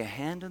to lay a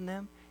hand on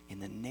them in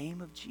the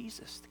name of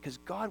Jesus, because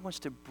God wants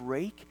to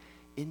break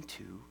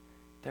into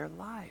their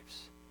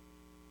lives.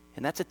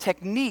 And that's a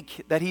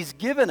technique that he's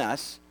given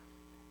us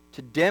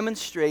to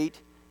demonstrate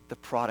the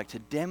product, to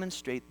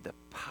demonstrate the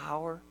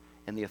power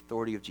and the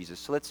authority of Jesus.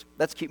 So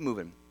let's keep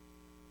moving.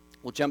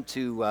 We'll jump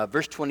to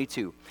verse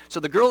 22. So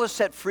the girl is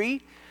set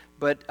free,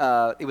 but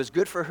it was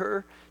good for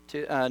her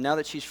to now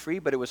that she's free,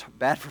 but it was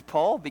bad for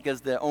Paul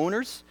because the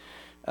owners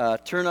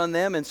turn on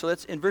them. And so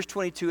in verse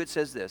 22 it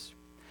says this: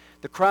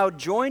 the crowd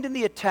joined in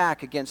the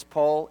attack against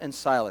Paul and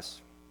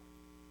Silas,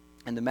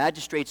 and the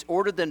magistrates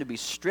ordered them to be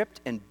stripped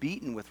and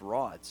beaten with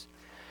rods.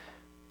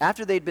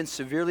 After they'd been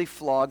severely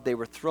flogged, they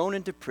were thrown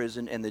into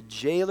prison, and the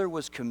jailer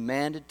was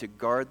commanded to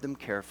guard them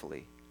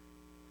carefully.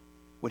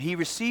 When he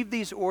received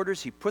these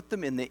orders, he put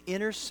them in the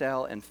inner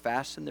cell and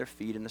fastened their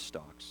feet in the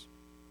stocks.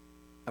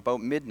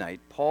 About midnight,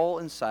 Paul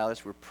and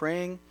Silas were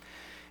praying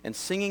and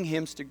singing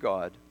hymns to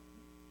God,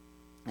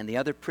 and the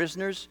other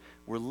prisoners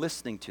were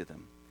listening to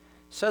them.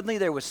 Suddenly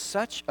there was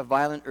such a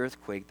violent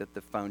earthquake that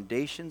the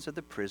foundations of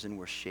the prison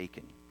were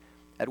shaken.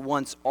 At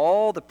once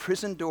all the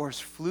prison doors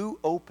flew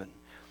open,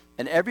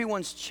 and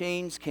everyone's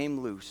chains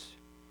came loose.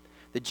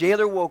 The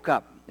jailer woke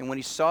up, and when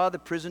he saw the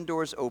prison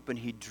doors open,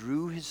 he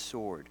drew his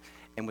sword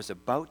and was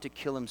about to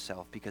kill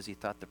himself because he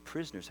thought the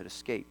prisoners had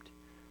escaped.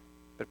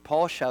 But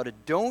Paul shouted,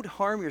 "Don't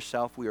harm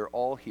yourself, we are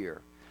all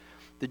here."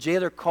 The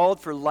jailer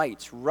called for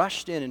lights,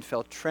 rushed in, and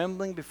fell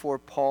trembling before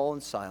Paul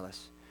and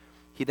Silas.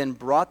 He then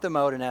brought them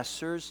out and asked,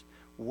 "Sirs,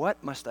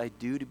 what must I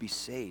do to be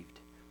saved?"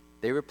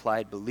 They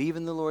replied, "Believe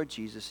in the Lord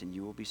Jesus and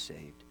you will be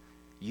saved,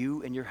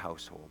 you and your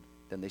household."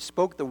 Then they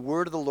spoke the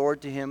word of the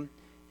Lord to him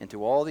and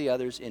to all the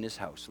others in his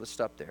house. Let's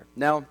stop there.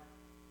 Now,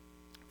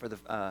 for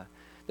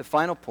the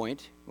final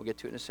point, we'll get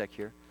to it in a sec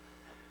here.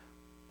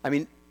 I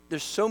mean,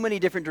 there's so many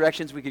different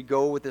directions we could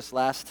go with this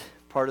last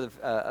part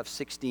of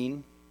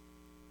 16.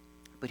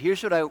 But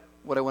here's what I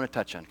want to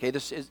touch on. Okay,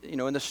 this is,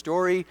 in the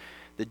story,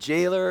 the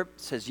jailer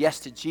says yes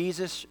to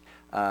Jesus.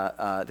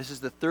 This is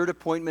the third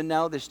appointment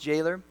now, this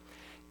jailer,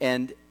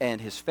 and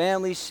his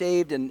family's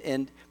saved.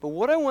 But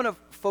what I want to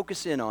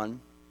focus in on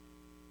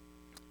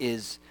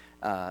is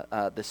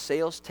the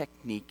sales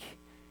technique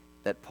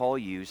that Paul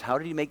used. How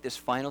did he make this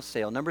final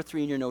sale? Number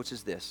 3 in your notes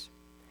is this: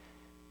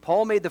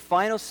 Paul made the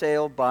final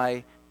sale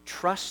by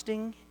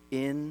trusting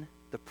in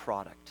the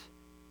product.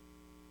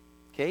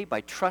 Okay, by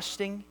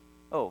trusting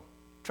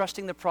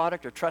the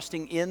product or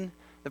trusting in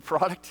the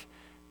product.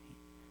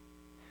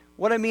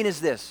 What I mean is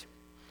this: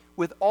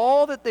 with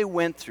all that they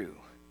went through,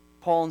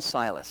 Paul and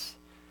Silas,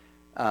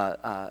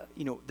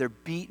 they're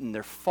beaten,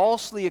 they're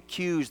falsely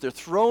accused, they're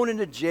thrown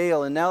into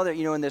jail, and now they're,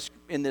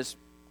 in this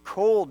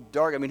cold,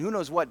 dark, who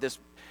knows what, this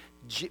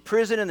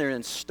prison, and they're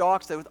in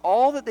stocks. With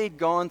all that they'd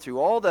gone through,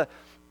 all the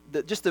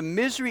just the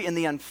misery and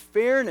the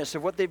unfairness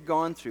of what they've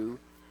gone through,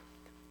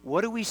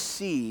 what do we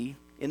see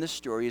in the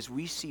story is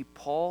we see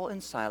Paul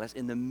and Silas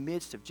in the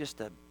midst of just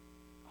a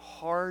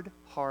hard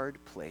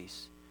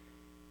place,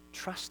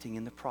 trusting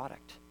in the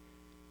product.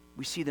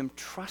 We see them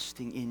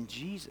trusting in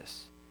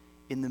Jesus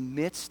in the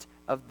midst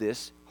of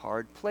this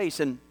hard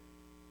place. And,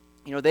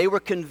 they were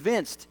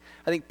convinced.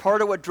 I think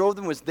part of what drove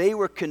them was they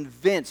were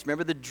convinced.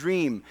 Remember the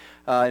dream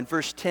in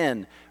verse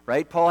 10,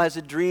 right? Paul has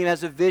a dream,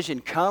 has a vision.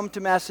 Come to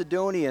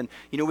Macedonia. And,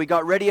 we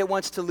got ready at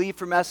once to leave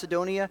for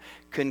Macedonia,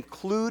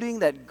 concluding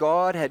that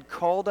God had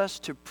called us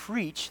to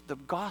preach the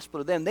gospel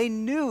to them. They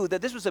knew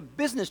that this was a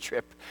business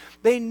trip.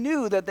 They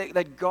knew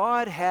that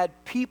God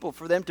had people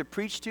for them to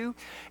preach to.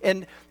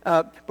 And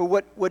but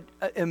what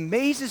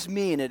amazes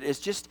me in it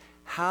is just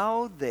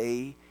how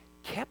they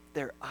kept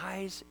their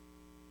eyes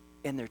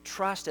and their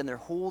trust and their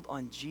hold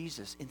on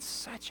Jesus in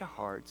such a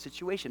hard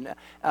situation.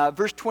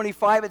 Verse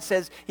 25, it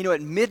says,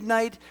 at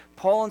midnight,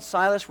 Paul and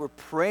Silas were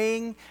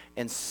praying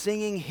and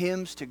singing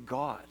hymns to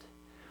God.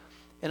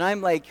 And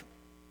I'm like,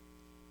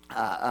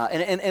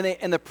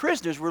 and the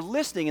prisoners were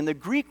listening. And the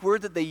Greek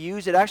word that they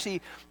use, it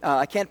actually,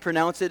 I can't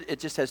pronounce it. It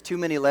just has too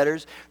many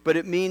letters. But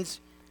it means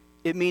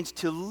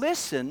to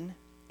listen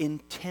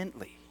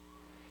intently.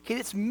 Okay,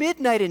 it's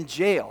midnight in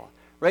jail.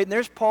 right? And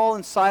there's Paul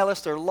and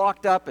Silas. They're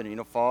locked up,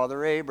 and,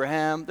 Father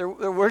Abraham. They're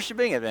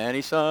worshiping, and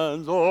any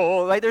sons,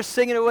 oh, right? They're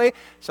singing away.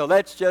 So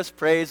let's just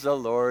praise the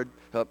Lord.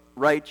 Up,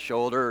 right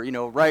shoulder,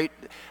 right.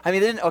 I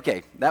mean,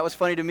 okay, that was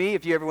funny to me.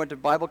 If you ever went to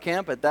Bible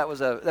camp, but that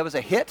was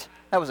a hit.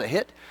 That was a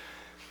hit.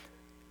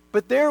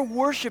 But they're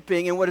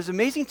worshiping, and what is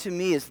amazing to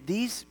me is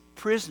these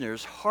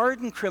prisoners,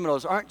 hardened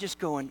criminals, aren't just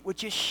going,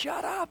 would you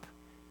shut up?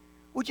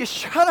 Would you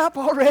shut up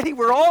already?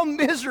 We're all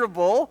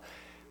miserable,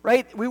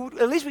 right?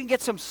 At least we can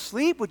get some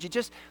sleep. Would you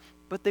just?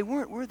 But they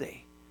weren't, were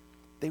they?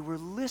 They were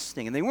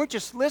listening, and they weren't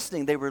just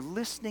listening. They were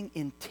listening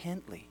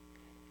intently.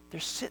 They're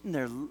sitting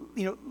there,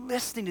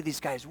 listening to these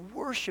guys,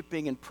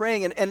 worshiping and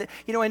praying. And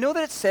I know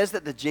that it says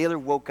that the jailer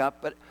woke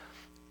up, but,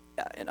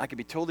 and I could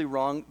be totally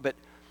wrong, but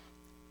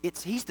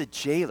he's the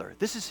jailer.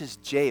 This is his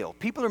jail.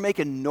 People are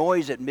making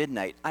noise at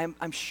midnight.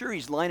 I'm sure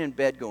he's lying in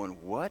bed going,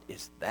 what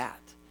is that?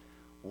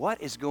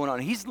 What is going on?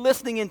 And he's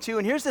listening in too.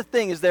 And here's the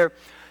thing: is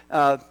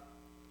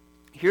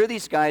here are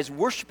these guys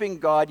worshiping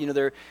God.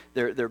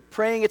 They're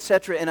praying,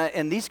 etc.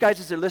 And these guys,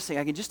 as they're listening,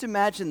 I can just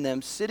imagine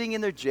them sitting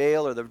in their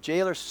jail, or the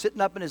jailer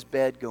sitting up in his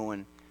bed,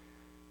 going,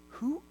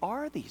 "Who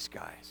are these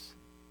guys?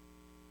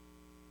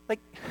 Like,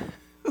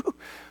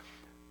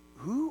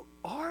 who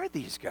are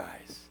these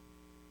guys?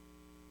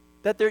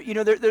 That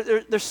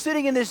they're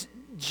sitting in this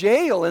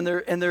jail, and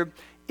they're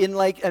in,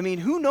 like, I mean,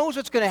 who knows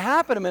what's going to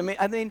happen?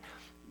 I mean."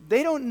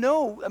 They don't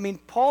know. I mean,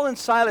 Paul and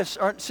Silas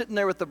aren't sitting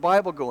there with the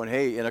Bible going,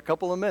 hey, in a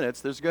couple of minutes,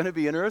 there's going to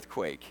be an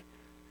earthquake.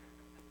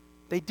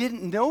 They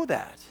didn't know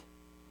that,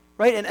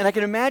 right? And I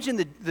can imagine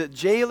the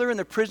jailer and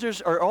the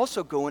prisoners are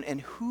also going,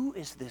 and who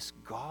is this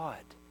God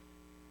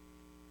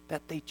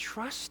that they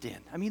trust in?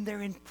 I mean,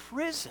 they're in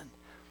prison.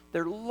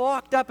 They're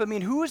locked up. I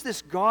mean, who is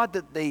this God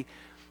that they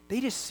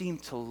just seem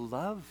to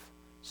love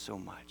so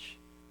much?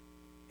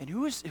 And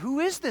who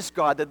is this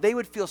God that they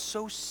would feel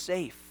so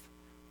safe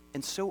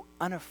and so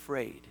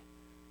unafraid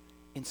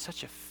in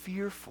such a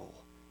fearful,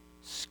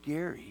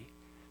 scary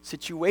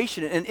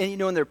situation?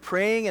 And they're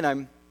praying,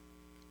 and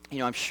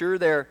I'm sure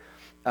they're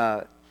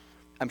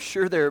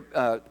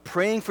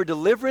praying for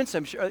deliverance.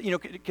 I'm sure,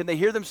 can they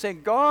hear them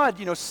saying,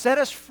 God, set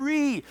us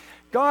free.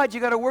 God,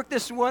 you got to work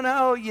this one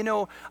out.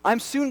 I'm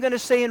soon going to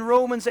say in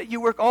Romans that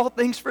you work all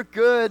things for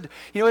good.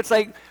 It's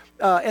like,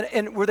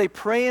 and were they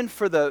praying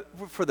for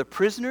the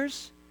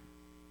prisoners?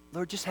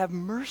 Lord, just have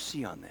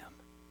mercy on them.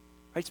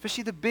 Right?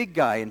 Especially the big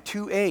guy in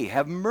 2A,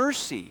 have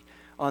mercy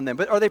on them.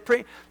 But are they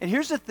praying? And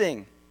here's the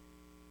thing.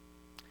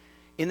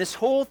 In this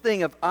whole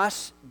thing of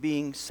us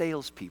being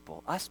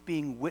salespeople, us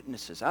being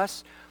witnesses,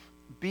 us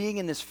being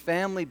in this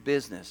family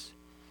business,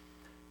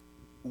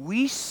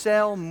 we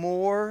sell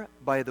more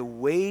by the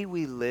way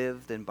we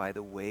live than by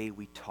the way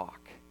we talk.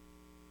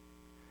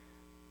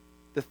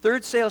 The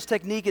third sales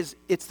technique is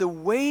it's the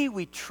way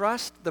we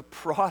trust the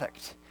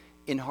product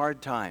in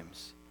hard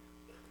times.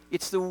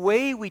 It's the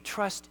way we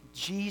trust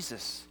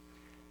Jesus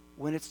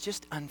when it's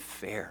just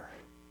unfair.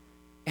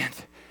 And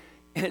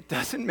it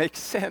doesn't make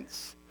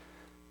sense.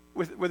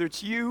 Whether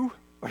it's you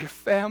or your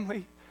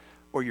family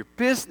or your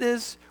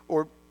business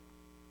or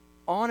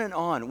on and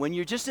on. When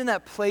you're just in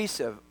that place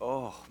of,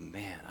 oh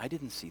man, I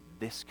didn't see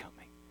this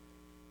coming.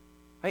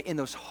 Right? In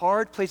those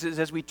hard places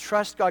as we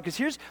trust God.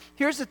 Because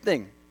here's the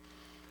thing.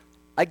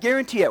 I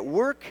guarantee at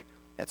work,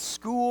 at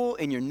school,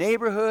 in your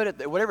neighborhood,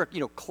 at whatever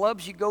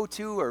clubs you go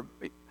to, or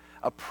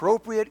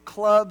appropriate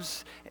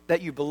clubs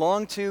that you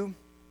belong to,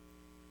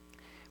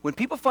 when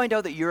people find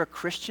out that you're a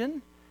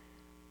Christian,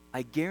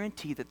 I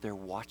guarantee that they're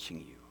watching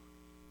you,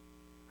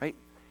 right?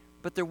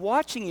 But they're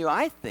watching you,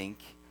 I think,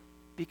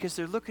 because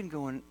they're looking,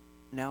 going,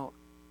 now,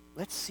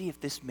 let's see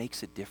if this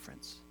makes a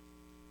difference.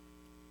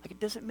 Like,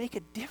 does it make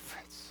a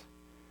difference?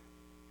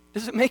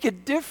 Does it make a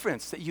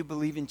difference that you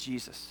believe in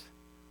Jesus?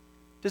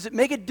 Does it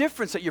make a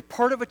difference that you're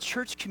part of a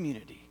church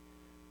community?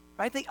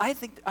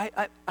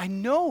 I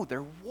know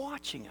they're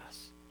watching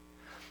us.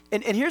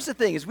 And here's the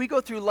thing, as we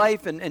go through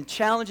life and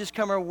challenges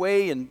come our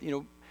way,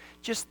 and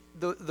just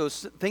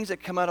those things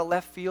that come out of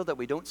left field that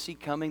we don't see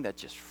coming, that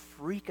just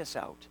freak us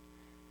out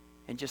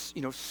and just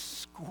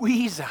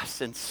squeeze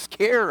us and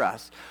scare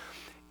us.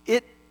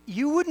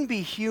 You wouldn't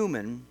be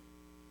human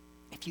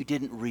if you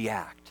didn't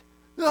react.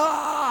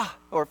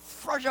 Or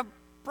frusha,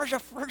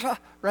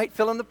 right?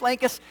 Fill in the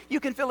blankets. You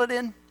can fill it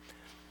in.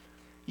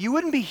 You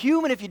wouldn't be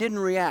human if you didn't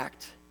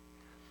react.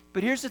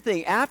 But here's the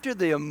thing, after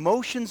the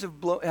emotions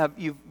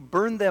you've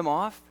burned them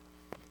off,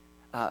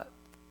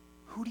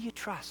 who do you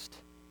trust?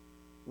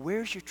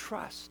 Where's your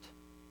trust?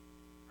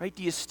 Right?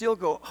 Do you still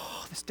go,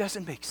 oh, this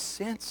doesn't make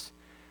sense.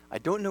 I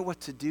don't know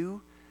what to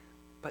do,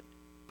 but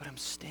I'm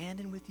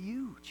standing with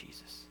you,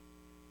 Jesus.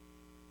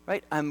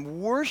 Right?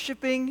 I'm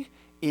worshiping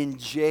in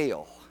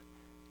jail,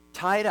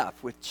 tied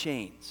up with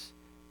chains,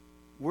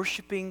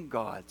 worshiping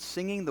God,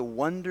 singing the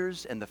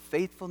wonders and the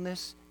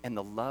faithfulness and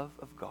the love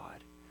of God.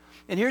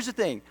 And here's the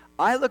thing.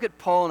 I look at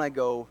Paul and I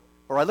go,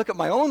 or I look at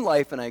my own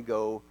life and I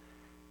go,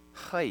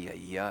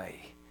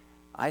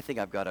 I think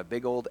I've got a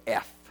big old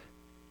F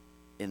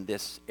in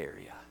this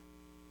area.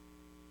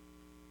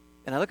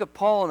 And I look at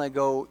Paul and I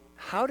go,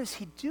 how does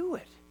he do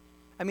it?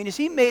 I mean, is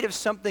he made of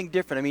something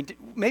different? I mean,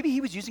 maybe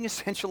he was using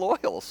essential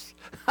oils.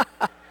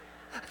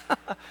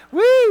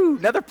 Woo!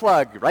 Another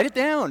plug. Write it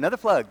down. Another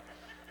plug.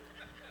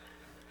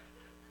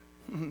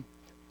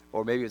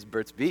 Or maybe it's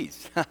Burt's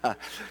Bees.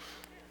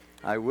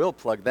 I will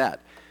plug that.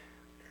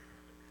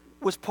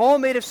 Was Paul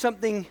made of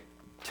something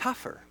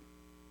tougher?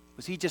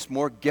 Was he just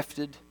more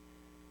gifted?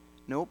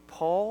 No,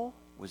 Paul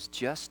was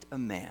just a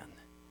man.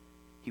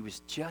 He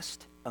was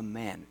just a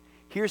man.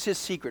 Here's his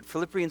secret.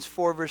 Philippians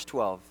 4, verse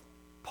 12.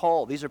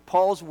 Paul, these are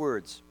Paul's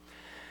words.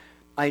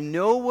 I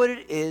know what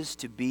it is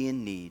to be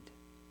in need.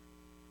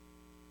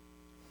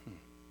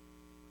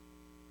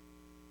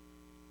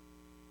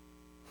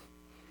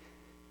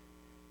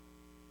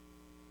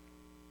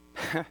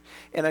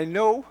 And I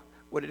know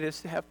what it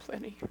is to have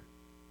plenty.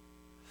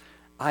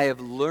 I have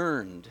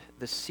learned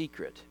the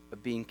secret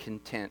of being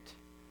content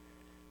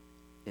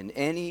in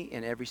any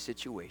and every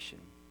situation,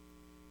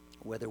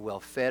 whether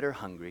well-fed or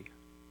hungry,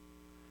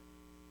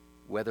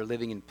 whether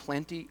living in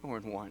plenty or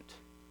in want.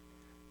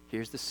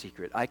 Here's the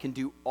secret. I can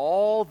do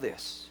all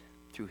this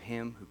through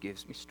him who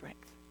gives me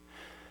strength.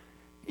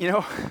 You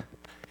know,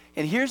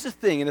 and here's the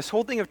thing, and this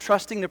whole thing of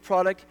trusting the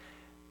product,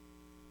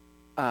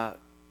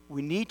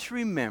 we need to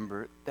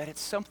remember that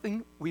it's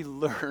something we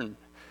learn.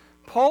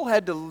 Paul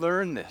had to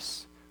learn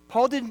this.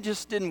 Paul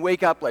didn't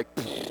wake up like,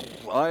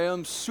 I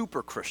am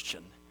super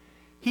Christian.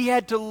 He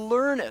had to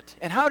learn it.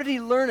 And how did he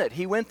learn it?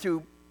 He went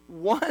through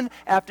one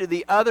after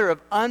the other of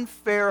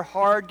unfair,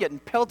 hard, getting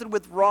pelted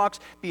with rocks,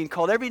 being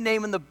called every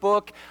name in the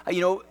book,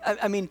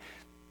 I mean,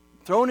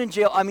 thrown in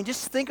jail. I mean,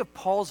 just think of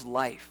Paul's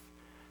life.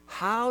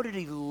 How did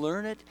he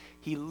learn it?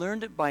 He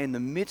learned it by in the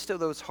midst of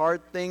those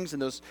hard things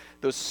and those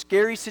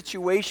scary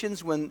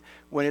situations when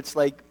it's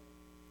like,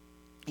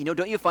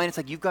 don't you find it's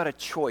like you've got a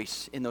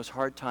choice in those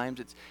hard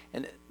times?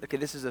 Okay,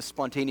 this is a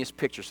spontaneous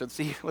picture, so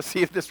let's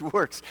see if this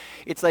works.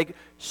 It's like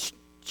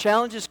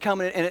challenges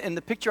come, and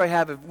the picture I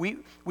have of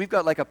we've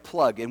got like a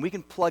plug, and we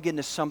can plug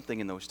into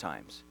something in those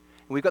times.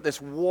 And we've got this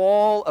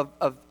wall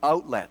of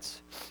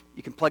outlets.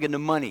 You can plug into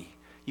money.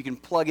 You can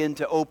plug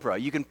into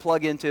Oprah. You can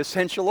plug into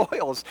essential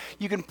oils.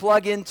 You can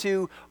plug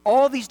into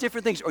all these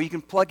different things, or you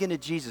can plug into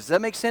Jesus. Does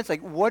that make sense? Like,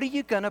 what are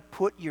you going to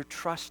put your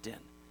trust in?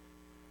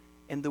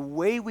 And the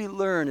way we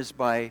learn is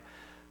by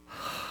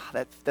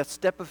that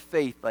step of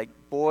faith. Like,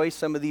 boy,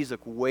 some of these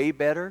look way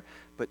better,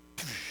 but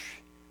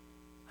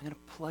I'm going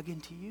to plug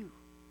into you.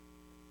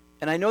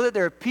 And I know that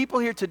there are people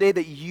here today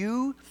that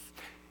you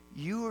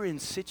are in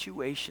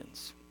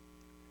situations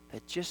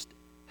that just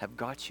have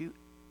got you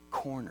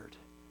cornered.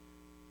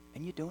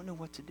 And you don't know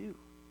what to do.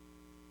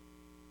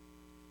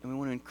 And we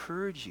want to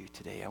encourage you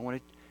today. I want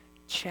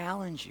to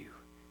challenge you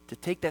to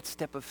take that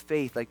step of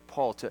faith like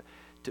Paul, to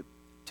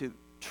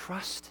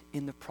trust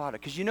in the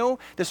product. Because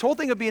this whole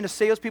thing of being a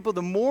salespeople,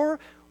 the more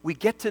we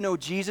get to know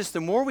Jesus,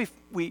 the more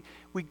we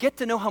get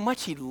to know how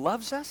much he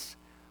loves us,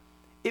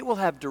 it will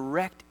have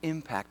direct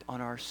impact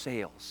on our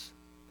sales.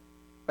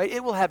 Right?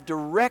 It will have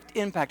direct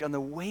impact on the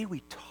way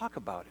we talk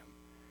about him.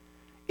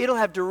 It'll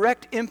have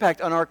direct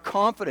impact on our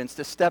confidence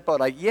to step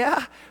out like,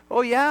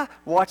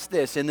 watch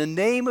this. In the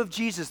name of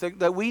Jesus,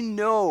 that we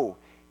know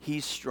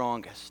he's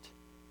strongest.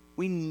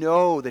 We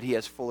know that he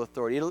has full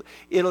authority.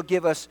 It'll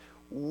give us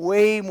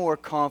way more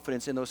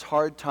confidence in those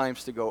hard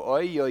times to go,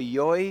 oi, oi,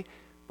 oi,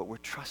 but we're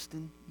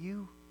trusting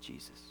you,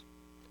 Jesus.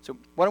 So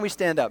why don't we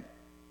stand up?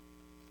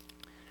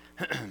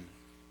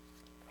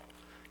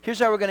 Here's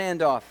how we're going to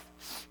end off.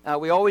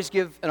 We always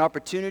give an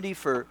opportunity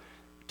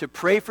to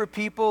pray for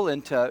people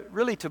and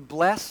to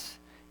bless.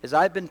 As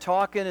I've been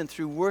talking and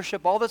through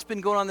worship, all that's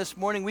been going on this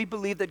morning, we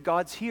believe that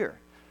God's here.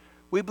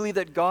 We believe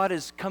that God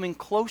is coming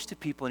close to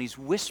people and he's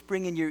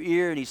whispering in your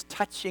ear and he's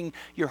touching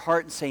your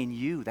heart and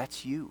saying,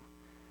 that's you.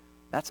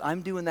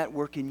 I'm doing that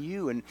work in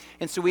you.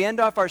 And so we end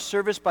off our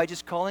service by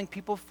just calling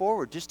people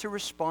forward just to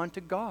respond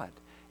to God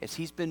as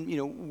he's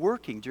been,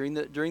 working during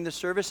the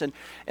service. And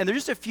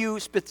there's just a few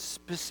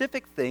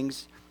specific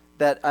things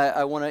that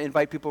I want to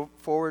invite people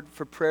forward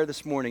for prayer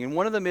this morning. And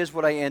one of them is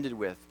what I ended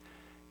with.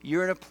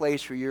 You're in a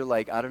place where you're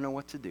like, I don't know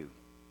what to do.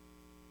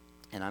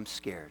 And I'm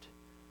scared.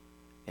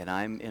 And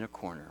I'm in a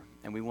corner.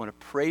 And we want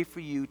to pray for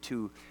you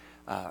to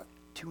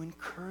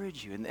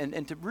encourage you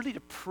and to really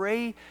to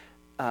pray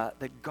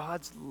that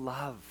God's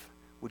love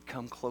would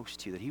come close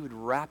to you, that he would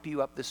wrap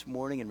you up this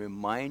morning and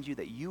remind you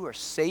that you are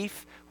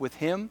safe with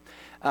him.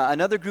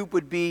 Another group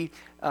would be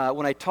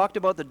when I talked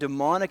about the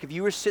demonic, if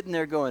you were sitting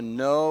there going,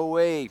 no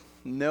way,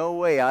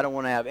 I don't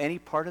want to have any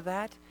part of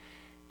that,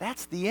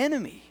 that's the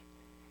enemy.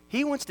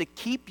 He wants to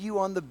keep you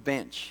on the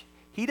bench.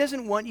 He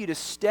doesn't want you to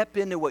step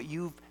into what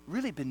you've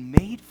really been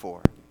made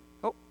for.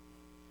 Oh,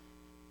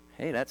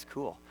 hey, that's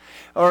cool.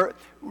 Or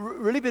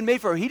really been made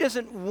for. He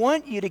doesn't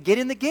want you to get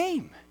in the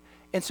game.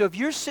 And so if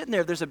you're sitting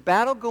there, there's a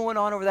battle going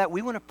on over that,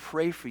 we want to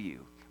pray for you.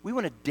 We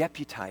want to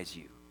deputize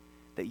you,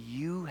 that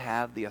you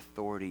have the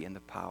authority and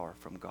the power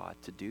from God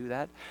to do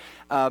that.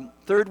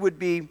 Third would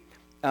be,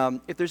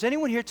 if there's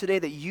anyone here today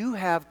that you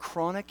have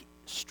chronic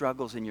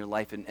struggles in your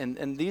life,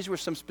 and these were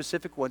some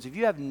specific ones. If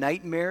you have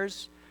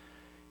nightmares,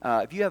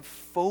 if you have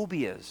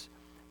phobias,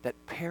 that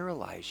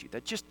paralyze you,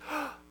 that just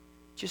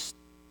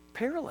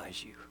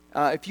paralyze you.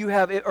 If you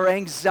have, or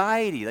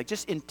anxiety, like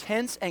just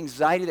intense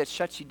anxiety that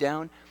shuts you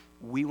down,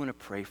 we want to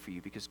pray for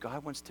you because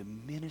God wants to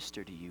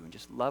minister to you and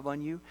just love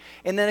on you.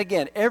 And then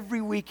again,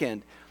 every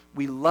weekend,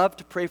 we love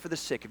to pray for the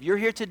sick. If you're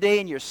here today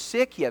and you're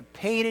sick, you have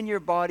pain in your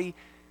body,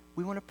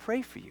 we want to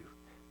pray for you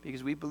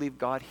because we believe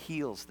God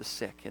heals the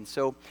sick. And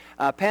so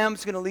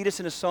Pam's going to lead us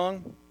in a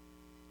song.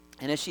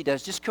 And as she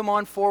does, just come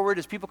on forward.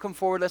 As people come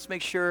forward, let's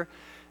make sure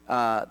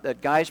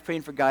that guys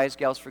praying for guys,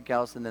 gals for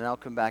gals, and then I'll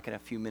come back in a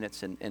few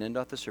minutes and end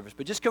off the service.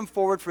 But just come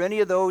forward for any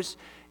of those,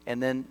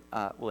 and then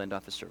we'll end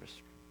off the service.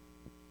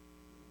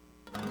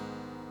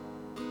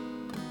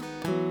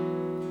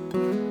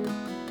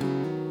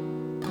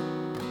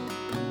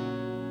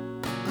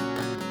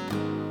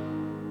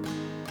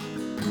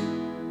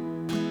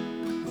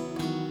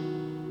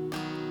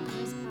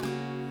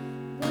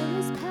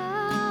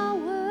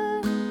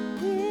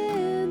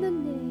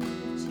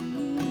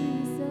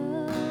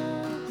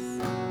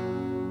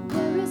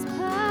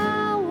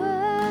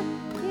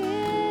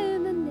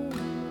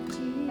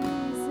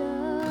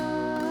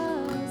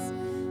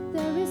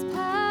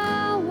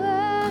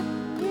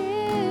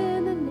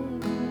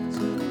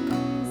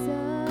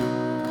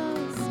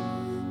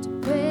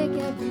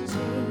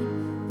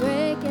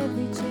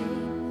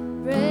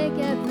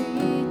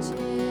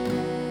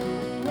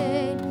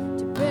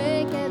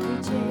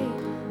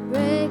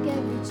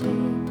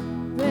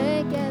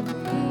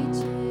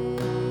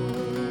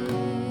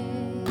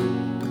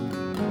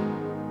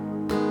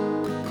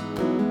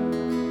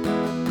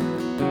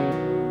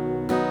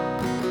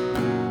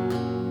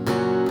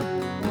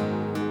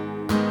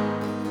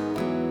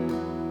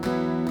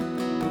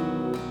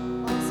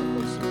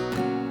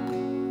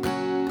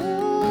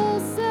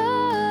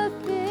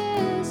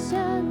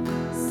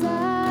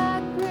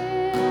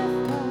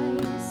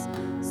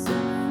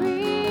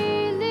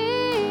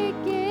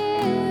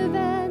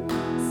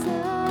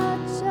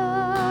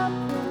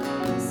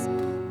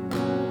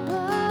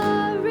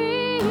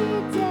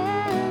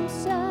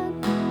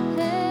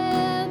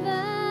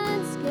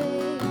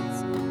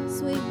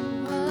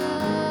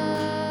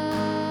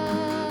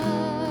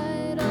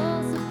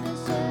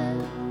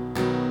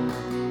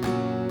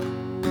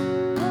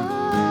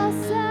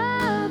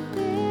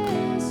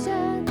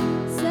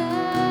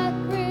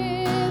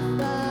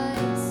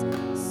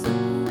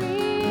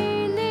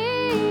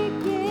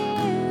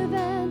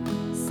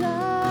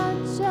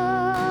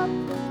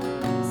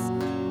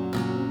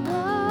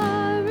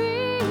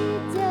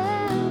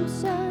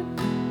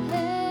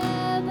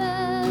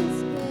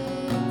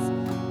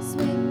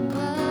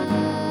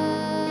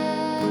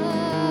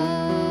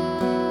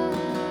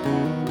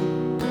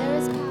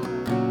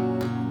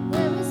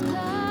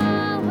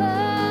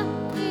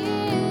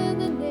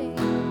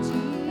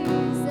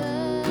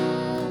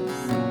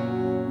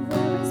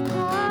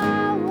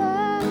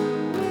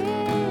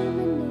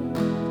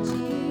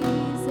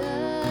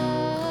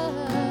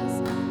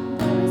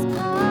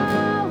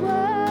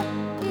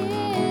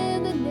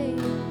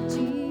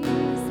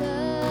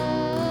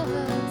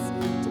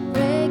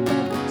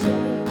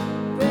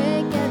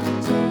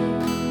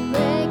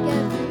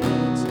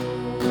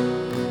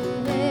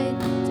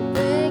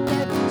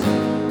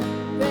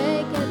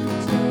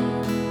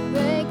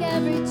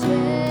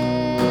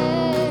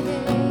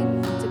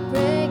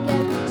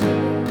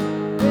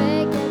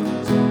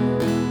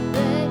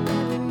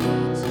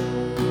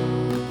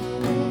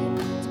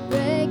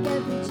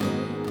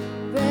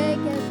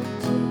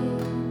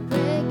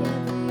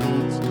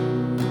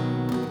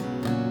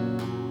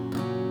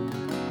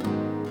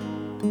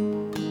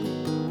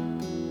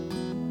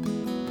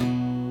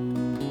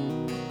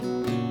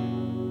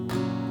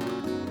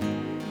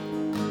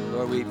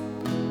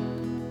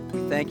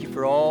 Thank you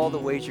for all the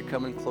ways you're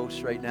coming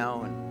close right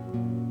now, and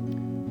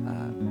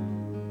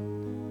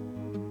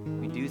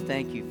we do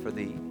thank you for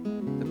the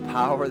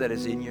power that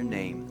is in your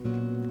name,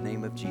 the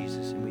name of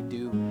Jesus. And we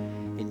do,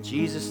 in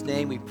Jesus'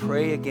 name, we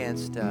pray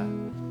against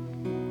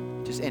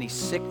just any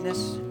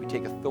sickness. We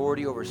take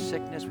authority over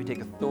sickness. We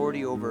take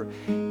authority over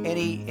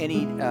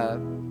any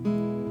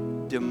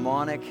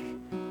demonic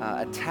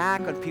attack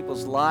on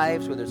people's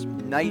lives, whether it's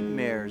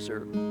nightmares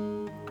or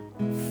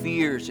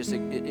fears, just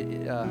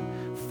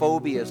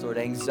phobias, Lord,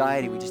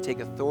 anxiety. We just take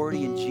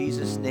authority in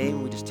Jesus'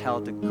 name. We just tell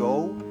it to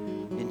go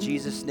in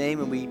Jesus' name.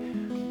 And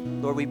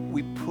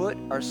we put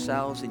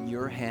ourselves in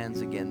your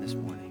hands again this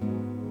morning.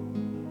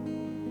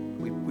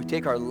 We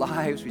take our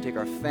lives, we take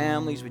our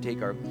families, we take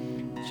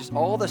just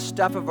all the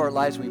stuff of our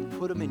lives, we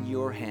put them in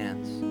your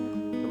hands.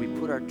 And we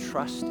put our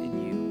trust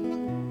in you.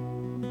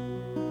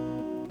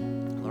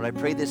 Lord, I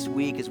pray this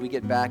week as we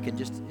get back and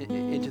just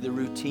into the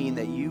routine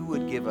that you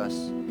would give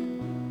us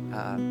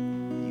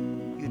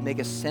you'd make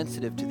us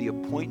sensitive to the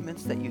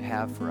appointments that you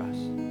have for us,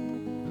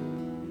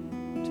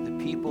 to the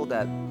people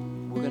that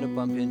we're going to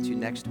bump into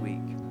next week,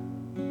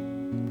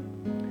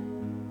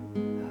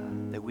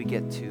 that we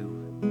get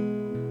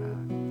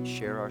to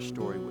share our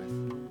story with,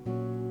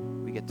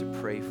 we get to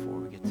pray for,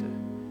 we get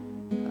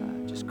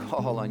to just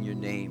call on your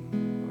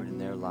name, Lord, in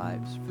their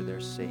lives, for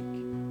their sake,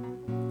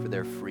 for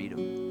their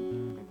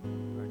freedom.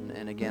 Lord,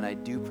 again, I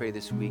do pray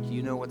this week,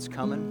 you know what's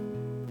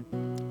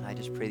coming. I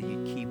just pray that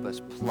you keep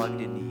us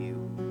plugged into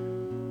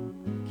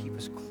you. Keep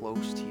us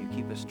close to you.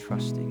 Keep us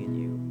trusting in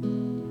you.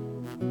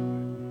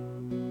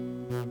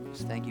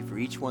 Just thank you for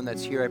each one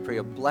that's here. I pray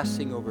a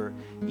blessing over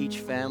each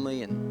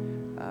family,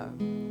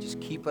 and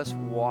just keep us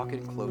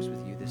walking close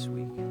with you this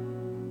week.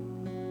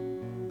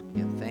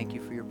 Again, thank you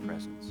for your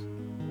presence.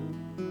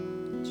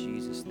 In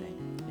Jesus'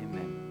 name,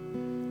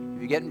 amen.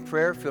 If you get in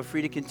prayer, feel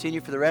free to continue.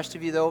 For the rest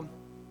of you, though,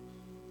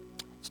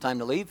 it's time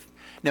to leave.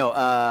 No,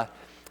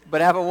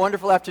 but have a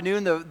wonderful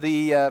afternoon.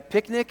 The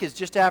picnic is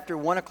just after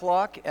 1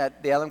 o'clock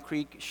at the Alum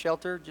Creek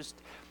Shelter.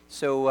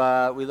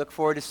 So we look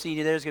forward to seeing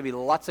you there. There's going to be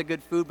lots of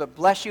good food. But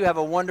bless you. Have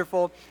a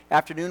wonderful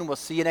afternoon, and we'll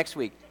see you next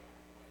week.